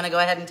 and then I'm gonna go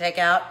ahead and take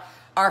out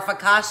our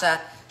focaccia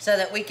so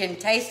that we can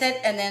taste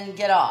it and then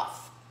get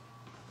off.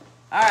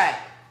 All right,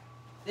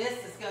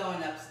 this is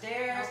going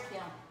upstairs.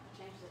 Yeah, I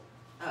changed it.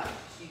 Oh,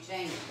 she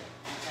changed it,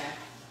 okay.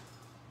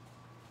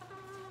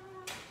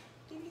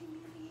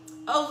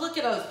 Oh, look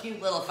at those cute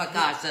little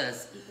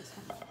focaccias. Eat this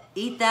one.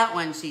 Eat that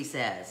one, she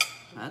says.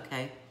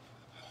 Okay.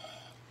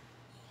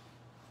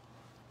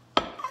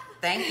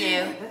 Thank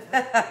you.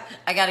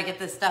 I got to get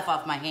this stuff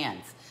off my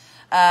hands.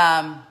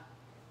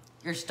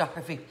 You're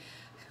starving.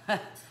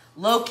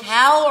 Low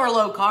cal or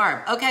low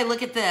carb? Okay,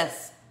 look at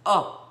this.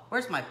 Oh,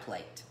 where's my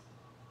plate?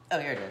 Oh,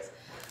 here it is.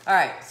 All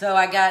right, so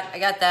I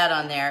got that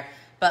on there.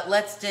 But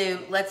let's do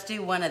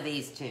one of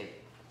these two.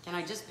 Can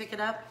I just pick it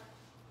up?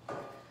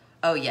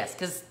 Oh yes,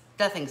 because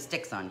nothing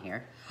sticks on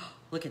here.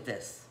 Look at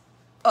this.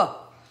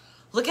 Oh,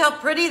 look how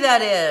pretty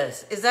that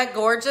is. Is that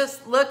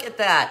gorgeous? Look at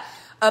that.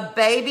 A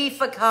baby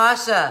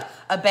focaccia.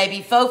 A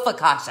baby faux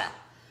focaccia.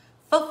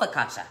 Faux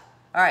focaccia.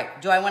 All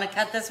right, do I want to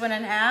cut this one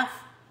in half?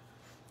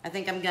 I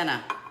think I'm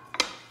gonna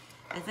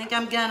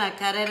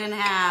cut it in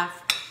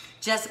half.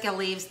 Jessica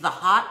leaves the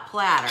hot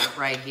platter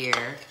right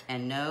here.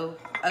 And no,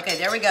 okay,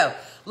 there we go.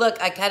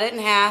 Look, I cut it in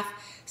half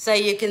so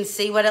you can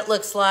see what it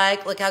looks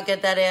like. Look how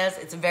good that is.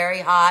 It's very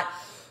hot.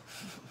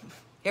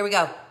 Here we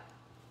go.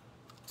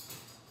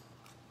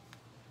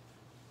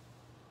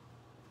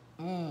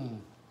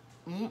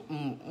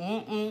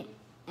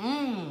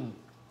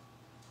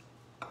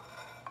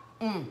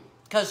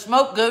 Because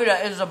smoked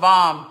Gouda is a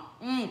bomb.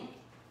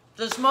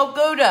 The smoked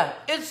Gouda.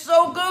 It's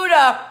so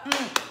Gouda.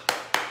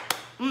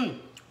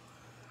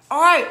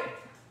 All right.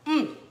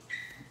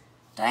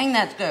 Dang,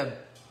 that's good.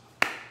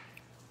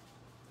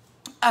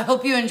 I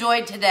hope you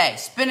enjoyed today.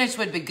 Spinach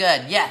would be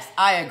good. Yes,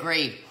 I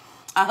agree.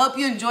 I hope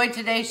you enjoyed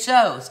today's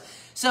shows.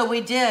 So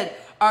we did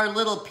our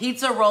little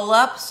pizza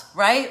roll-ups,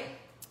 right?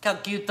 Look how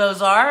cute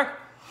those are.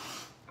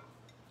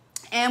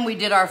 And we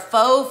did our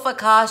faux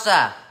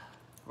focaccia,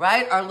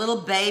 right? Our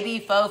little baby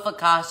faux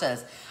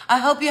focaccias. I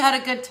hope you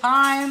had a good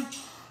time.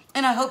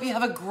 And I hope you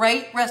have a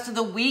great rest of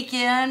the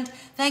weekend.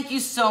 Thank you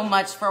so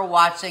much for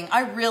watching.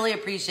 I really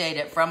appreciate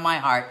it from my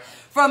heart.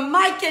 From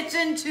my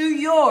kitchen to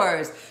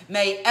yours,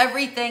 may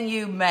everything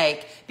you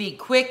make be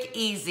quick,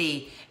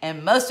 easy,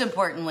 and most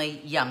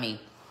importantly, yummy.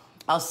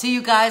 I'll see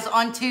you guys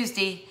on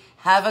Tuesday.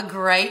 Have a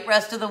great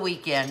rest of the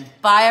weekend.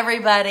 Bye,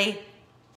 everybody.